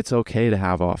 like it's okay to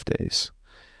have off days.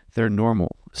 They're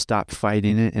normal. Stop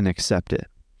fighting it and accept it.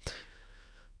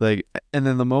 Like, and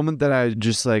then the moment that I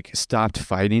just like stopped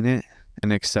fighting it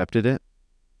and accepted it,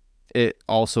 it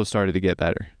also started to get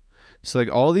better. So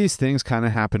like all these things kind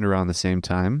of happened around the same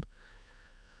time.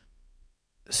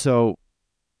 So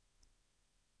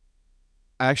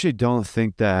I actually don't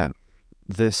think that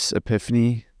this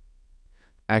epiphany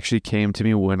actually came to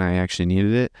me when I actually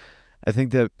needed it. I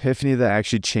think the epiphany that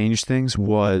actually changed things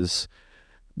was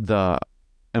the,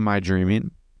 am I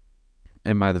dreaming?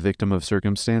 Am I the victim of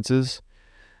circumstances?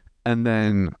 And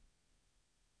then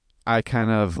I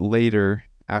kind of later,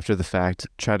 after the fact,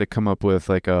 tried to come up with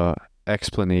like a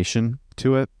explanation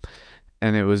to it.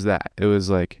 And it was that. It was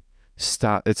like,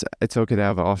 stop. It's okay to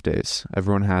have off days.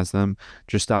 Everyone has them.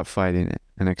 Just stop fighting it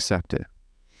and accept it.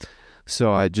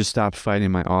 So I just stopped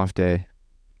fighting my off day.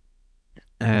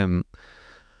 And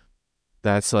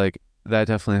that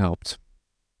definitely helped.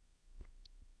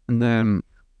 And then,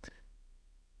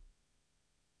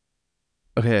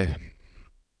 okay,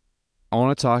 I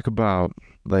want to talk about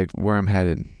like where I'm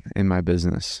headed in my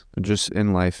business, just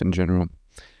in life in general.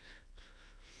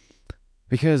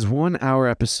 Because 1 hour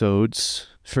episodes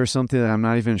for something that I'm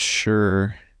not even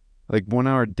sure, like 1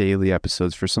 hour daily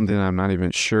episodes for something that I'm not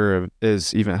even sure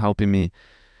is even helping me,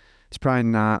 it's probably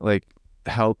not like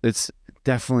it's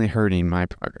definitely hurting my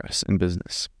progress in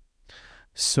business.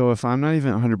 So if I'm not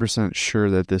even 100% sure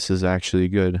that this is actually a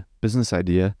good business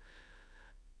idea,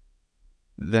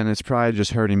 then it's probably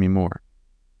just hurting me more.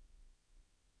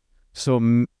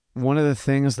 So one of the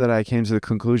things that I came to the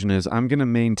conclusion is I'm going to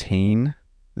maintain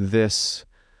this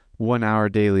 1 hour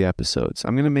daily episodes.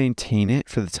 I'm going to maintain it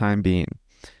for the time being,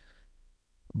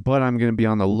 but I'm going to be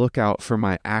on the lookout for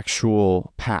my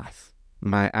actual path,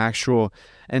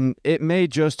 and it may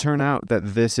just turn out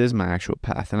that this is my actual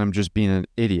path and I'm just being an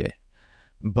idiot,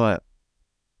 but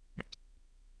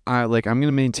I'm going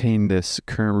to maintain this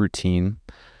current routine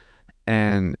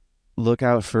and look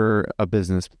out for a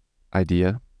business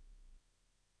idea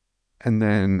and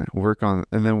then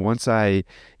once I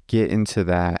get into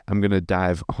that, I'm going to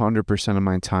dive 100% of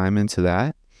my time into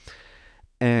that.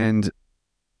 And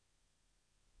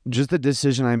just the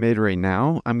decision I made right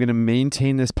now, I'm going to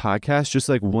maintain this podcast just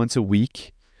like once a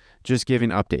week, just giving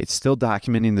updates, still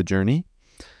documenting the journey.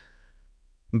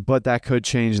 But that could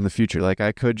change in the future. Like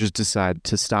I could just decide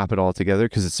to stop it altogether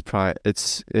because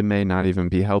it may not even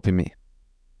be helping me.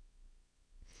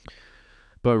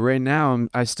 But right now,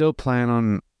 I still plan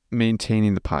on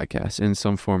maintaining the podcast in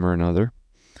some form or another.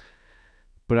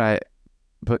 But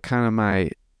kind of my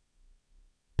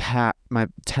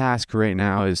task right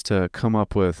now is to come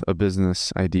up with a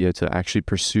business idea to actually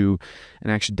pursue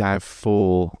and actually dive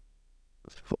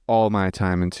all my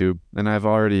time into. And I've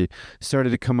already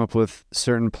started to come up with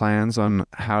certain plans on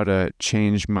how to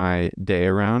change my day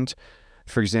around.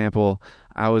 For example,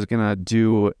 I was gonna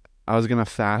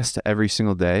fast every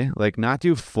single day, like not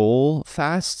do full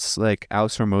fasts. Like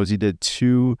Alex Hormozi did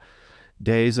 2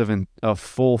 days of a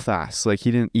full fast. Like he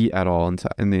didn't eat at all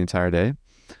in the entire day.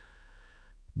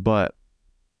 But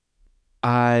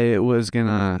I was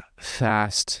gonna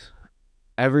fast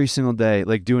every single day,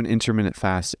 like do an intermittent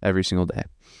fast every single day,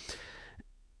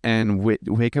 and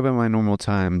wake up at my normal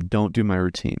time. Don't do my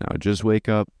routine. I would just wake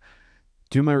up,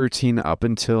 do my routine up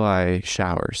until I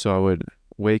shower. So I would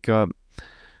wake up,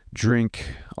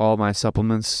 drink all my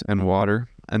supplements and water,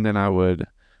 and then I would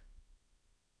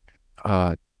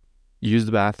use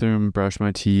the bathroom, brush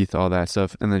my teeth, all that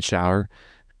stuff, and then shower.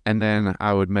 And then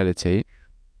I would meditate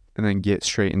and then get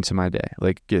straight into my day,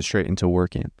 like get straight into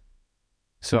working.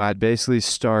 So I'd basically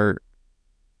start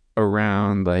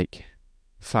around like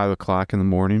 5 o'clock in the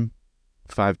morning,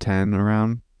 5:10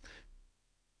 around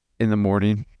in the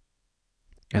morning,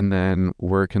 and then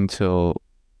work until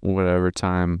whatever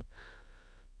time.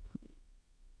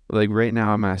 Like right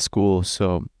now I'm at school,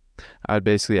 so I'd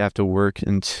basically have to work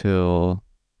until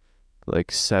like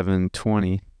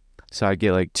 7:20. So I'd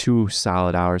get like 2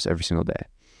 solid hours every single day.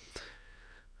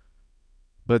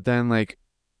 But then like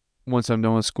once I'm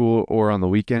done with school or on the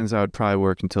weekends, I would probably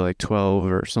work until like 12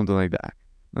 or something like that.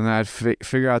 And then I'd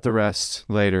figure out the rest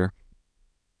later.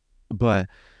 But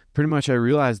pretty much I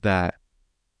realized that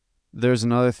there's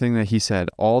another thing that he said.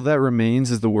 All that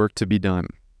remains is the work to be done.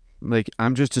 Like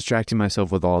I'm just distracting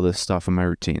myself with all this stuff in my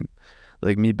routine.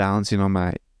 Like me balancing on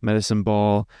my medicine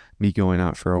ball, me going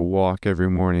out for a walk every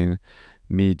morning,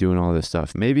 me doing all this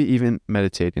stuff. Maybe even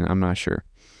meditating, I'm not sure.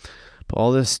 But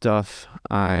all this stuff,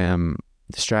 I am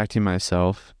distracting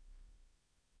myself.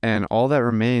 And all that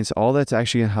remains, all that's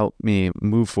actually going to help me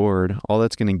move forward, all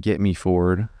that's going to get me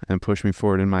forward and push me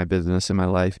forward in my business, in my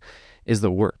life, is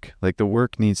the work. Like the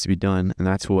work needs to be done, and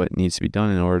that's what needs to be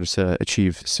done in order to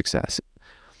achieve success.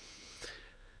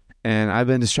 And I've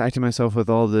been distracting myself with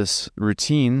all this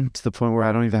routine to the point where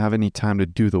I don't even have any time to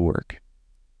do the work.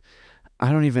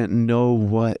 I don't even know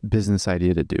what business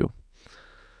idea to do.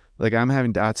 Like I'm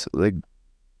having doubts, like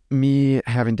me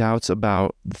having doubts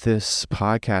about this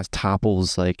podcast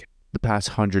topples like the past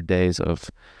 100 days of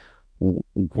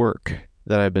work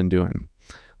that I've been doing.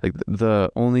 Like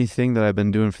the only thing that I've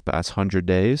been doing for the past 100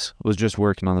 days was just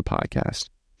working on the podcast.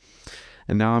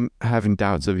 And now I'm having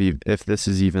doubts of if this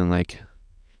is even like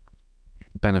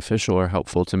beneficial or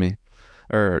helpful to me,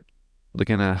 or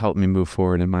gonna help me move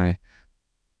forward in my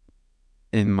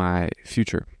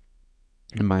future,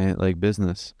 in my like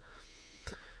business.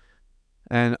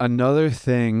 And another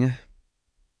thing,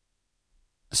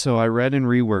 so I read in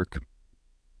Rework,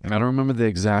 I don't remember the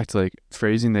exact like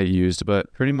phrasing they used,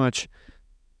 but pretty much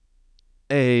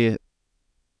a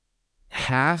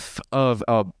half of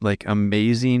a like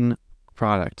amazing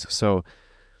product. So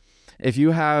if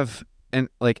you have a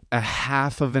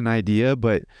half of an idea,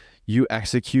 but you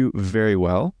execute very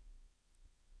well,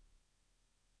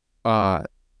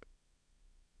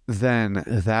 then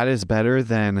that is better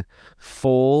than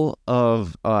full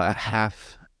of a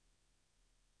half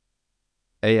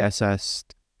ASS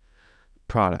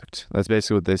product. That's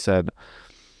basically what they said.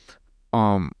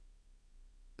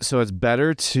 So it's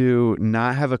better to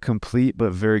not have a complete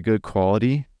but very good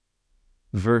quality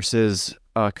versus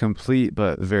a complete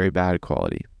but very bad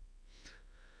quality.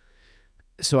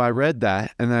 So I read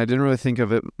that and I didn't really think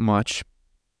of it much.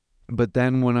 But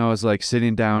then when I was like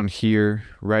sitting down here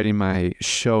writing my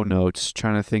show notes,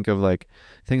 trying to think of like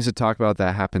things to talk about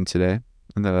that happened today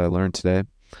and that I learned today,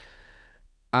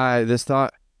 this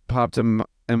thought popped in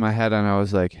my head and I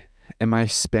was like, am I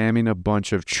spamming a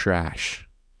bunch of trash?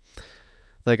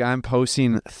 Like I'm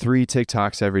posting 3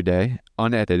 TikToks every day,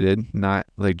 unedited, not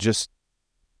like just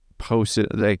posted.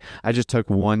 Like I just took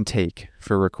one take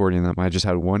for recording them. I just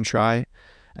had one try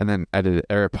and then edited,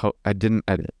 I didn't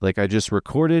edit. Like I just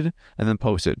recorded and then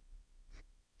posted.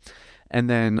 And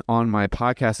then on my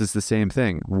podcast, it's the same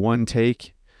thing. One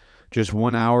take, just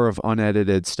 1 hour of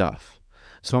unedited stuff.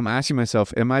 So I'm asking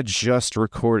myself, am I just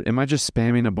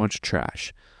spamming a bunch of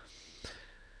trash?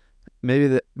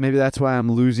 Maybe that's why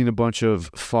I'm losing a bunch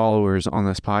of followers on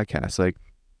this podcast. Like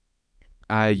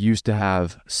I used to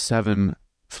have 7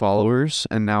 followers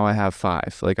and now I have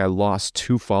 5. Like I lost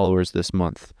 2 followers this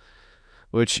month,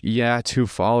 which 2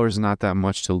 followers is not that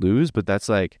much to lose, but that's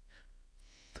like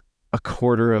a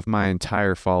quarter of my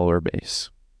entire follower base.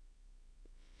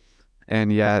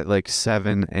 And like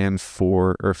 7 and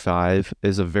 4 or 5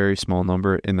 is a very small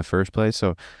number in the first place.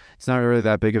 So it's not really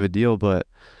that big of a deal, but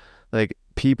like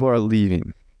people are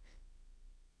leaving.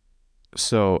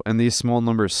 So, and these small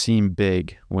numbers seem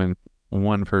big when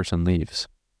one person leaves.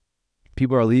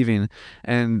 People are leaving,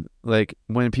 and like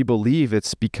when people leave,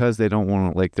 it's because they don't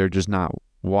want to, like they're just not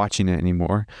watching it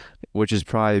anymore, which is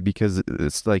probably because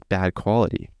it's like bad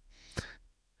quality.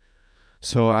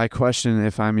 So I question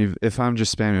if I'm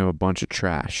just spamming a bunch of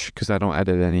trash because I don't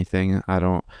edit anything. I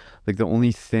don't like, the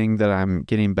only thing that I'm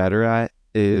getting better at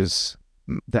is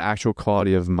the actual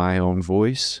quality of my own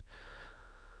voice,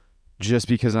 just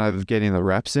because I'm getting the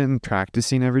reps in,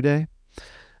 practicing every day.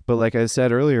 But like I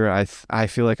said earlier, I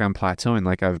feel like I'm plateauing.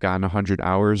 Like I've gotten 100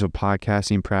 hours of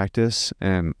podcasting practice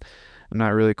and I'm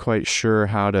not really quite sure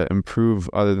how to improve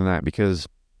other than that, because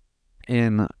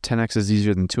in 10x is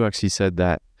easier than 2x, he said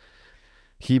that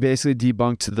he basically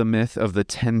debunked the myth of the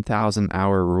 10,000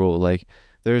 hour rule. Like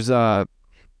there's a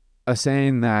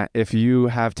saying that if you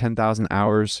have 10,000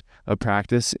 hours of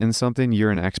practice in something,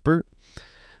 you're an expert.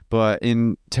 But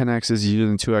in 10x is easier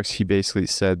than 2x, he basically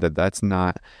said that that's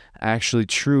not actually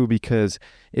true, because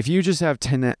if you just have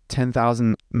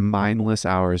 10,000 mindless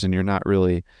hours and you're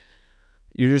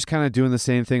just kind of doing the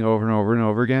same thing over and over and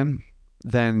over again,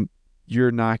 then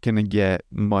you're not going to get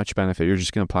much benefit. You're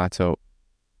just going to plateau.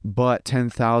 But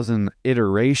 10,000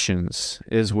 iterations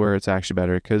is where it's actually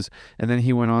better. And then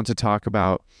he went on to talk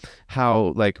about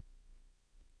how like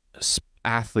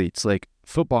athletes, like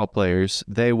football players,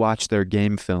 they watch their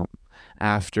game film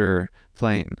after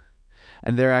playing,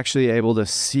 and they're actually able to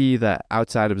see the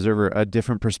outside observer a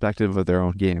different perspective of their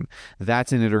own game.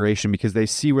 That's an iteration because they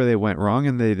see where they went wrong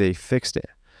and they fixed it.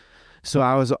 So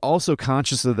I was also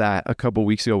conscious of that a couple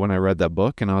weeks ago when I read that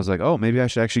book, and I was like, oh, maybe I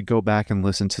should actually go back and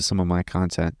listen to some of my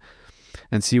content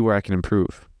and see where I can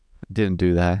improve. Didn't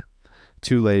do that.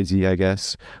 Too lazy, I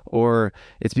guess. Or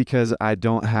it's because I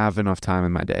don't have enough time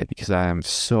in my day because I am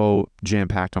so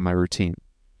jam-packed on my routine.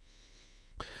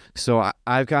 So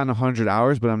I've gotten 100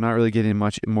 hours, but I'm not really getting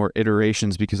much more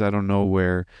iterations because I don't know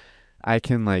where I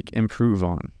can like improve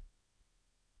on.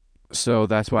 So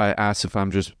that's why I asked if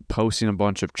I'm just posting a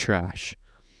bunch of trash.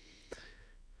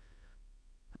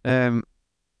 That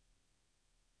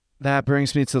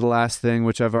brings me to the last thing,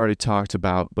 which I've already talked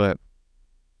about, but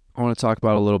I want to talk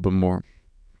about a little bit more.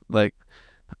 Like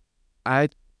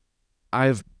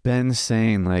I've been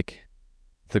saying like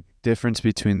the difference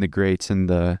between the greats and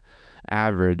the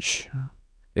average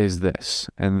is this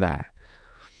and that.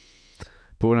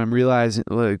 But when I'm realizing,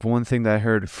 like, one thing that I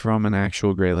heard from an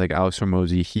actual great, like Alex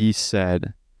Hormozi, he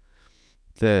said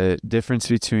the difference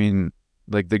between,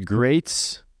 like, the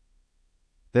greats,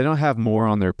 they don't have more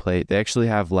on their plate. They actually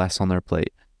have less on their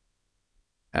plate.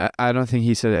 I don't think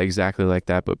he said it exactly like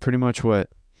that, but pretty much what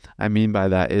I mean by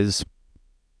that is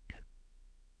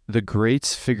the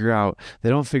greats they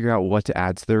don't figure out what to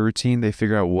add to their routine. They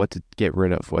figure out what to get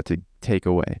rid of, what to take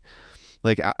away.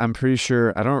 Like, I'm pretty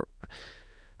sure,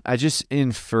 I just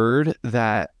inferred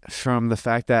that from the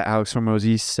fact that Alex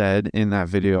Hormozi said in that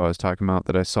video I was talking about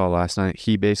that I saw last night,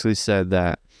 he basically said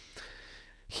that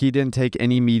he didn't take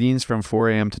any meetings from 4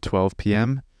 a.m. to 12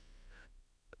 p.m.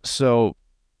 So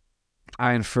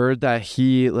I inferred that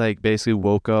he, like, basically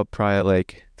woke up probably at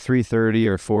like 3:30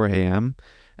 or 4 a.m.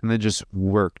 and then just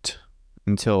worked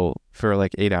for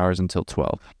like 8 hours until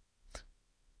 12.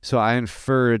 So I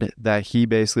inferred that he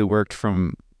basically worked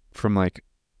from like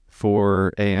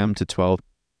 4 a.m. to 12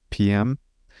 p.m.,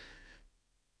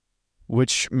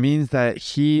 which means that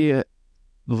he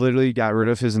literally got rid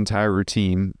of his entire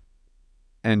routine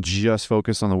and just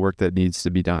focused on the work that needs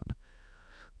to be done.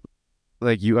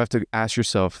 Like, you have to ask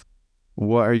yourself,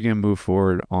 what are you going to move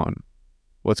forward on?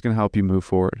 What's going to help you move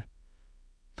forward?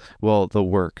 Well, the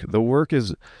work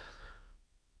is,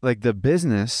 like, the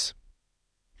business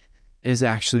is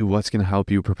actually what's going to help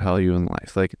you propel you in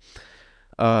life. Like,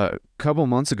 a couple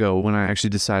months ago when I actually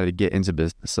decided to get into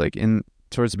business, like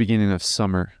towards the beginning of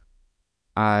summer,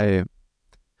 I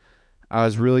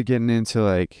was really getting into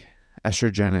like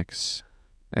estrogenics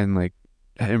and like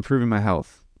improving my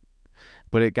health.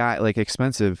 But it got like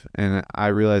expensive, and I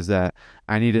realized that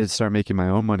I needed to start making my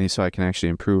own money so I can actually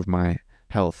improve my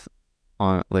health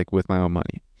with my own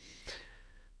money.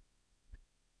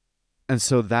 And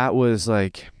so that was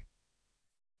like,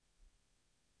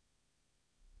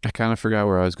 I kind of forgot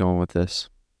where I was going with this.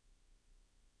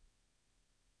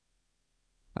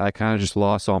 I kind of just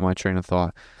lost all my train of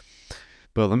thought.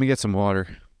 But let me get some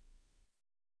water.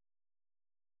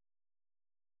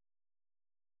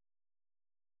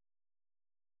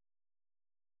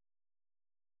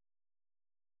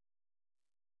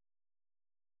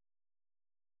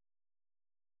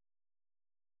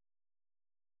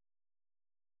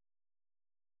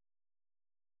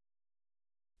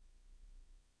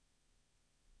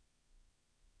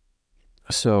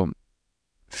 So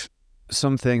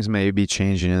some things may be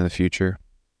changing in the future.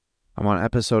 I'm on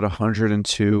episode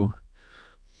 102.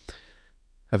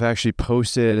 I've actually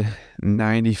posted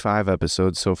 95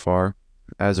 episodes so far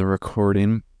as a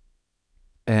recording,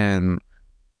 and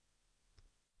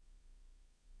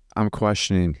I'm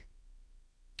questioning.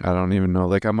 I don't even know.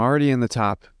 Like, I'm already in the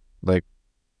top, like,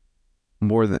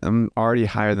 I'm already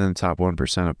higher than the top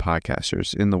 1% of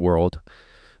podcasters in the world.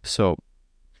 So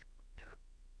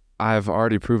I've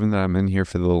already proven that I'm in here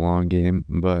for the long game,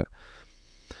 but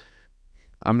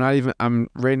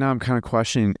right now I'm kind of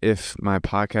questioning if my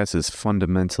podcast is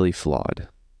fundamentally flawed.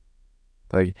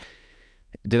 Like,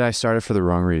 did I start it for the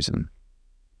wrong reason?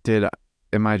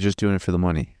 Am I just doing it for the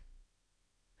money?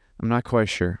 I'm not quite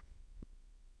sure.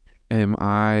 Do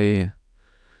I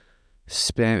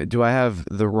have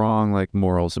the wrong, like,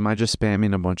 morals? Am I just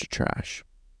spamming a bunch of trash?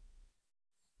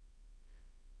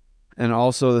 And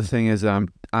also the thing is that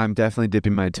I'm definitely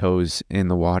dipping my toes in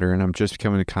the water, and I'm just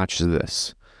becoming conscious of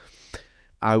this.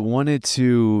 I wanted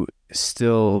to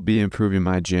still be improving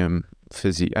my gym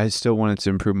physique. I still wanted to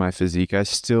improve my physique. I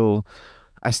still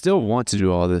want to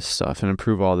do all this stuff and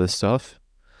improve all this stuff.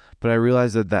 But I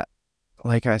realized that,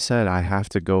 like I said, I have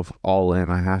to go all in.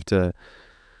 I have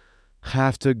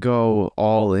to go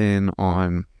all in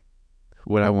on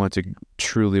what I want to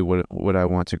what I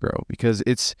want to grow, because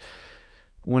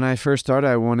when I first started,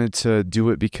 I wanted to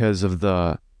do it because of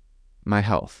my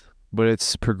health, but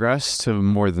it's progressed to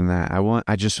more than that. I want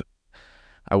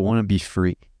to be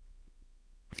free.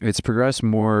 It's progressed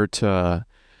more to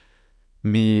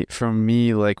from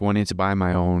me like wanting to buy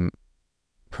my own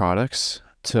products,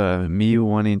 to me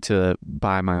wanting to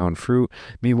buy my own fruit,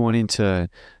 me wanting to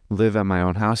live at my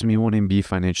own house, me wanting to be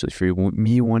financially free,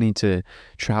 me wanting to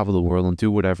travel the world and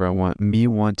do whatever I want, me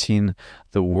wanting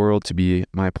the world to be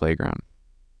my playground.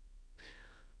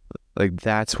 Like,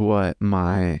 that's what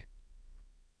my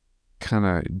kind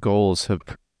of goals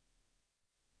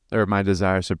or my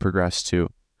desires have progressed to.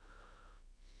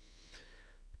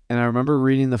 And I remember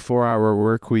reading the 4-Hour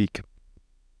Workweek.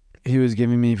 He was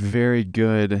giving me very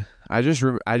good. I just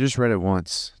read it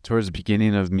once towards the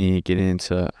beginning of me getting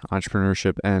into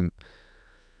entrepreneurship, and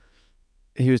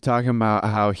he was talking about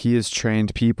how he has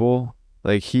trained people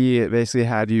Like he basically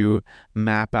had you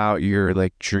map out your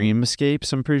like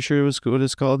dreamscapes. I'm pretty sure it was what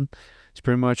it's called. It's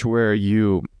pretty much where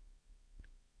you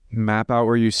map out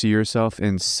where you see yourself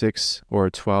in 6 or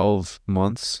 12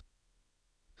 months.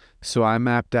 So I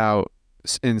mapped out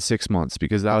in 6 months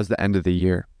because that was the end of the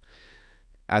year.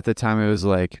 At the time, it was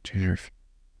like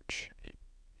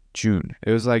June.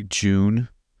 It was like June.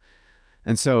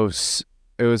 And so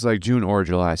it was like June or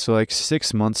July. So like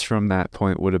 6 months from that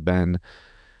point would have been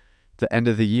the end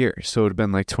of the year. So it would have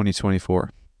been like 2024.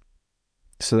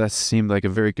 So that seemed like a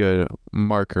very good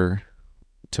marker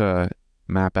to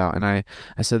map out. And I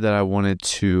said that I wanted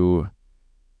to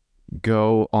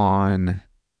go on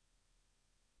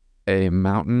a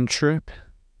mountain trip.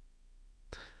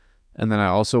 And then I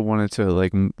also wanted to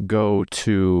like go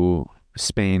to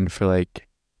Spain for like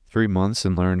 3 months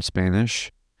and learn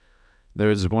Spanish. There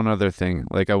was one other thing,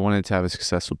 like I wanted to have a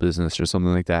successful business or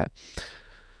something like that.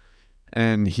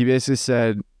 And he basically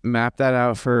said, map that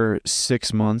out for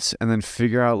 6 months and then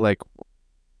figure out like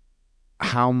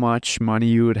how much money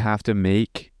you would have to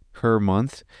make per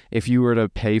month if you were to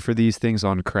pay for these things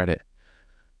on credit.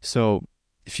 So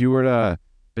if you were to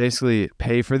basically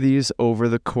pay for these over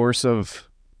the course of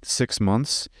 6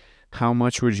 months, how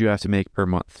much would you have to make per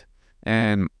month?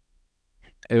 And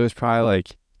it was probably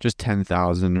like just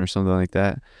 10,000 or something like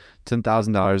that.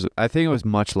 $10,000. I think it was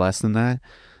much less than that,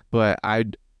 but I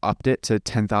upped it to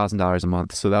 $10,000 a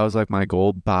month. So that was like my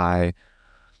goal by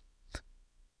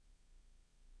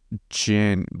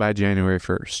January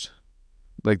 1st.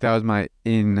 Like that was my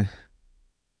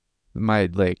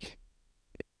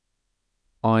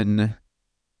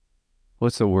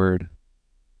what's the word?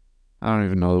 I don't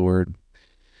even know the word.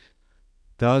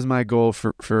 That was my goal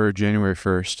for January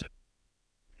 1st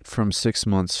from 6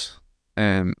 months.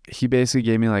 And he basically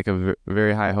gave me like a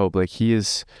very high hope. Like he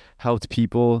has helped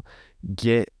people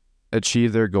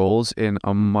achieve their goals in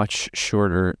a much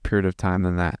shorter period of time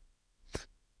than that.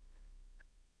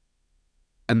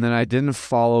 And then I didn't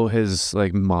follow his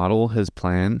like model, his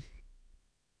plan.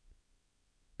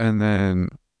 And then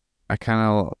I kind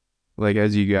of, like,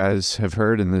 as you guys have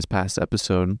heard in this past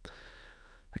episode,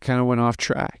 I kind of went off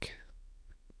track.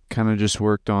 Kind of just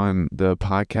worked on the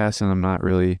podcast and I'm not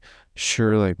really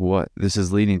sure like what this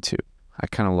is leading to. I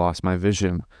kind of lost my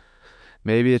vision.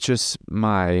 Maybe it's just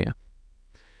my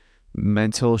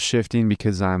mental shifting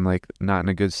because I'm like not in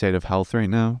a good state of health right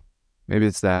now. Maybe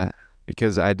it's that,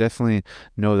 because I definitely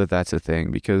know that that's a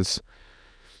thing, because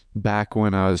back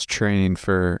when I was training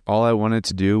all I wanted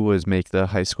to do was make the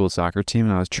high school soccer team,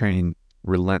 and I was training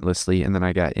relentlessly, and then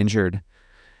I got injured.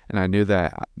 And I knew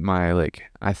that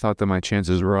I thought that my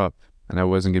chances were up and I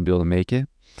wasn't going to be able to make it.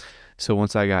 So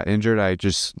once I got injured, I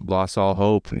just lost all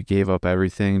hope, gave up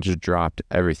everything, just dropped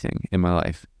everything in my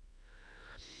life.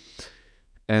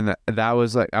 And that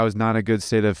was like, I was not in a good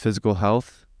state of physical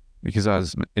health because I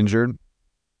was injured.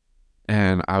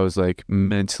 And I was like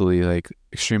mentally like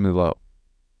extremely low.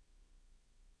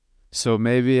 So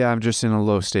maybe I'm just in a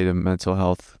low state of mental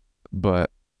health, but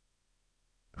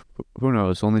who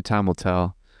knows? Only time will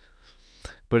tell.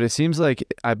 But it seems like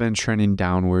I've been trending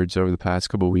downwards over the past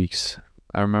couple of weeks.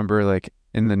 I remember like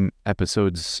in the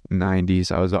episodes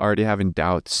 90s, I was already having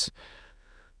doubts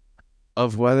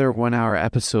of whether 1 hour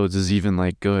episodes is even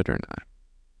like good or not.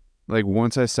 Like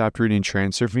once I stopped reading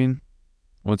Transurfing,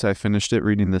 once I finished it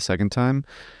reading the second time,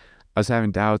 I was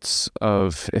having doubts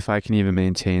of if I can even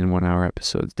maintain 1 hour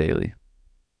episodes daily.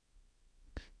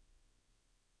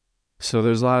 So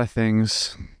there's a lot of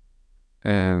things,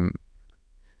 and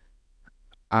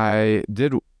I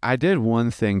did one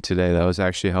thing today that was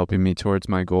actually helping me towards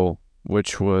my goal,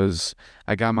 which was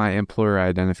I got my employer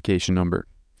identification number,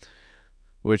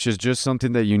 which is just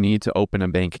something that you need to open a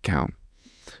bank account.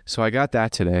 So I got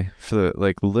that today for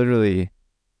like literally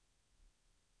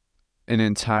an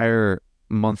entire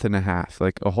month and a half,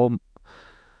 like a whole,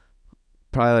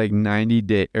 probably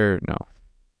like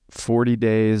 40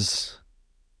 days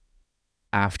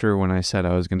after when I said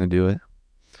I was going to do it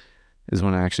is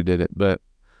when I actually did it. But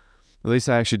at least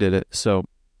I actually did it. So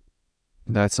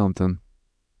that's something.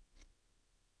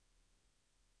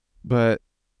 But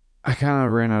I kind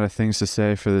of ran out of things to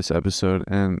say for this episode.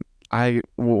 And I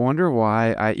wonder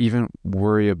why I even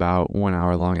worry about 1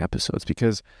 hour long episodes,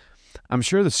 because I'm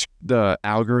sure the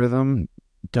algorithm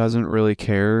doesn't really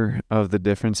care of the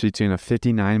difference between a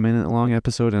 59-minute long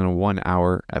episode and a 1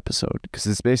 hour episode, because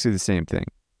it's basically the same thing.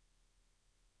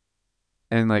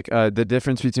 And like the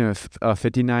difference between a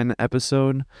 59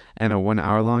 episode and a 1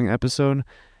 hour long episode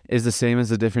is the same as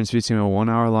the difference between a 1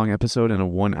 hour long episode and a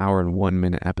 1 hour and 1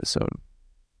 minute episode.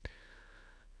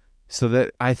 So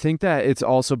that I think that it's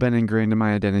also been ingrained in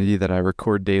my identity that I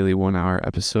record daily 1 hour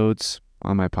episodes.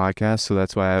 on my podcast. So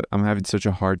that's why I'm having such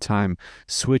a hard time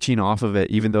switching off of it,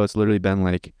 even though it's literally been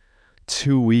like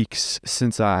 2 weeks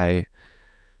since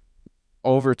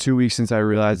over 2 weeks since I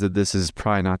realized that this is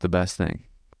probably not the best thing.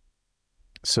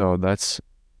 So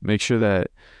make sure that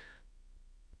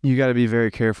you got to be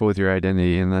very careful with your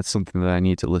identity. And that's something that I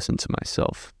need to listen to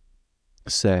myself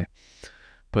say.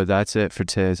 But that's it for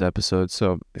today's episode.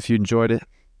 So if you enjoyed it,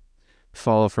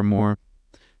 follow for more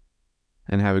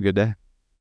and have a good day.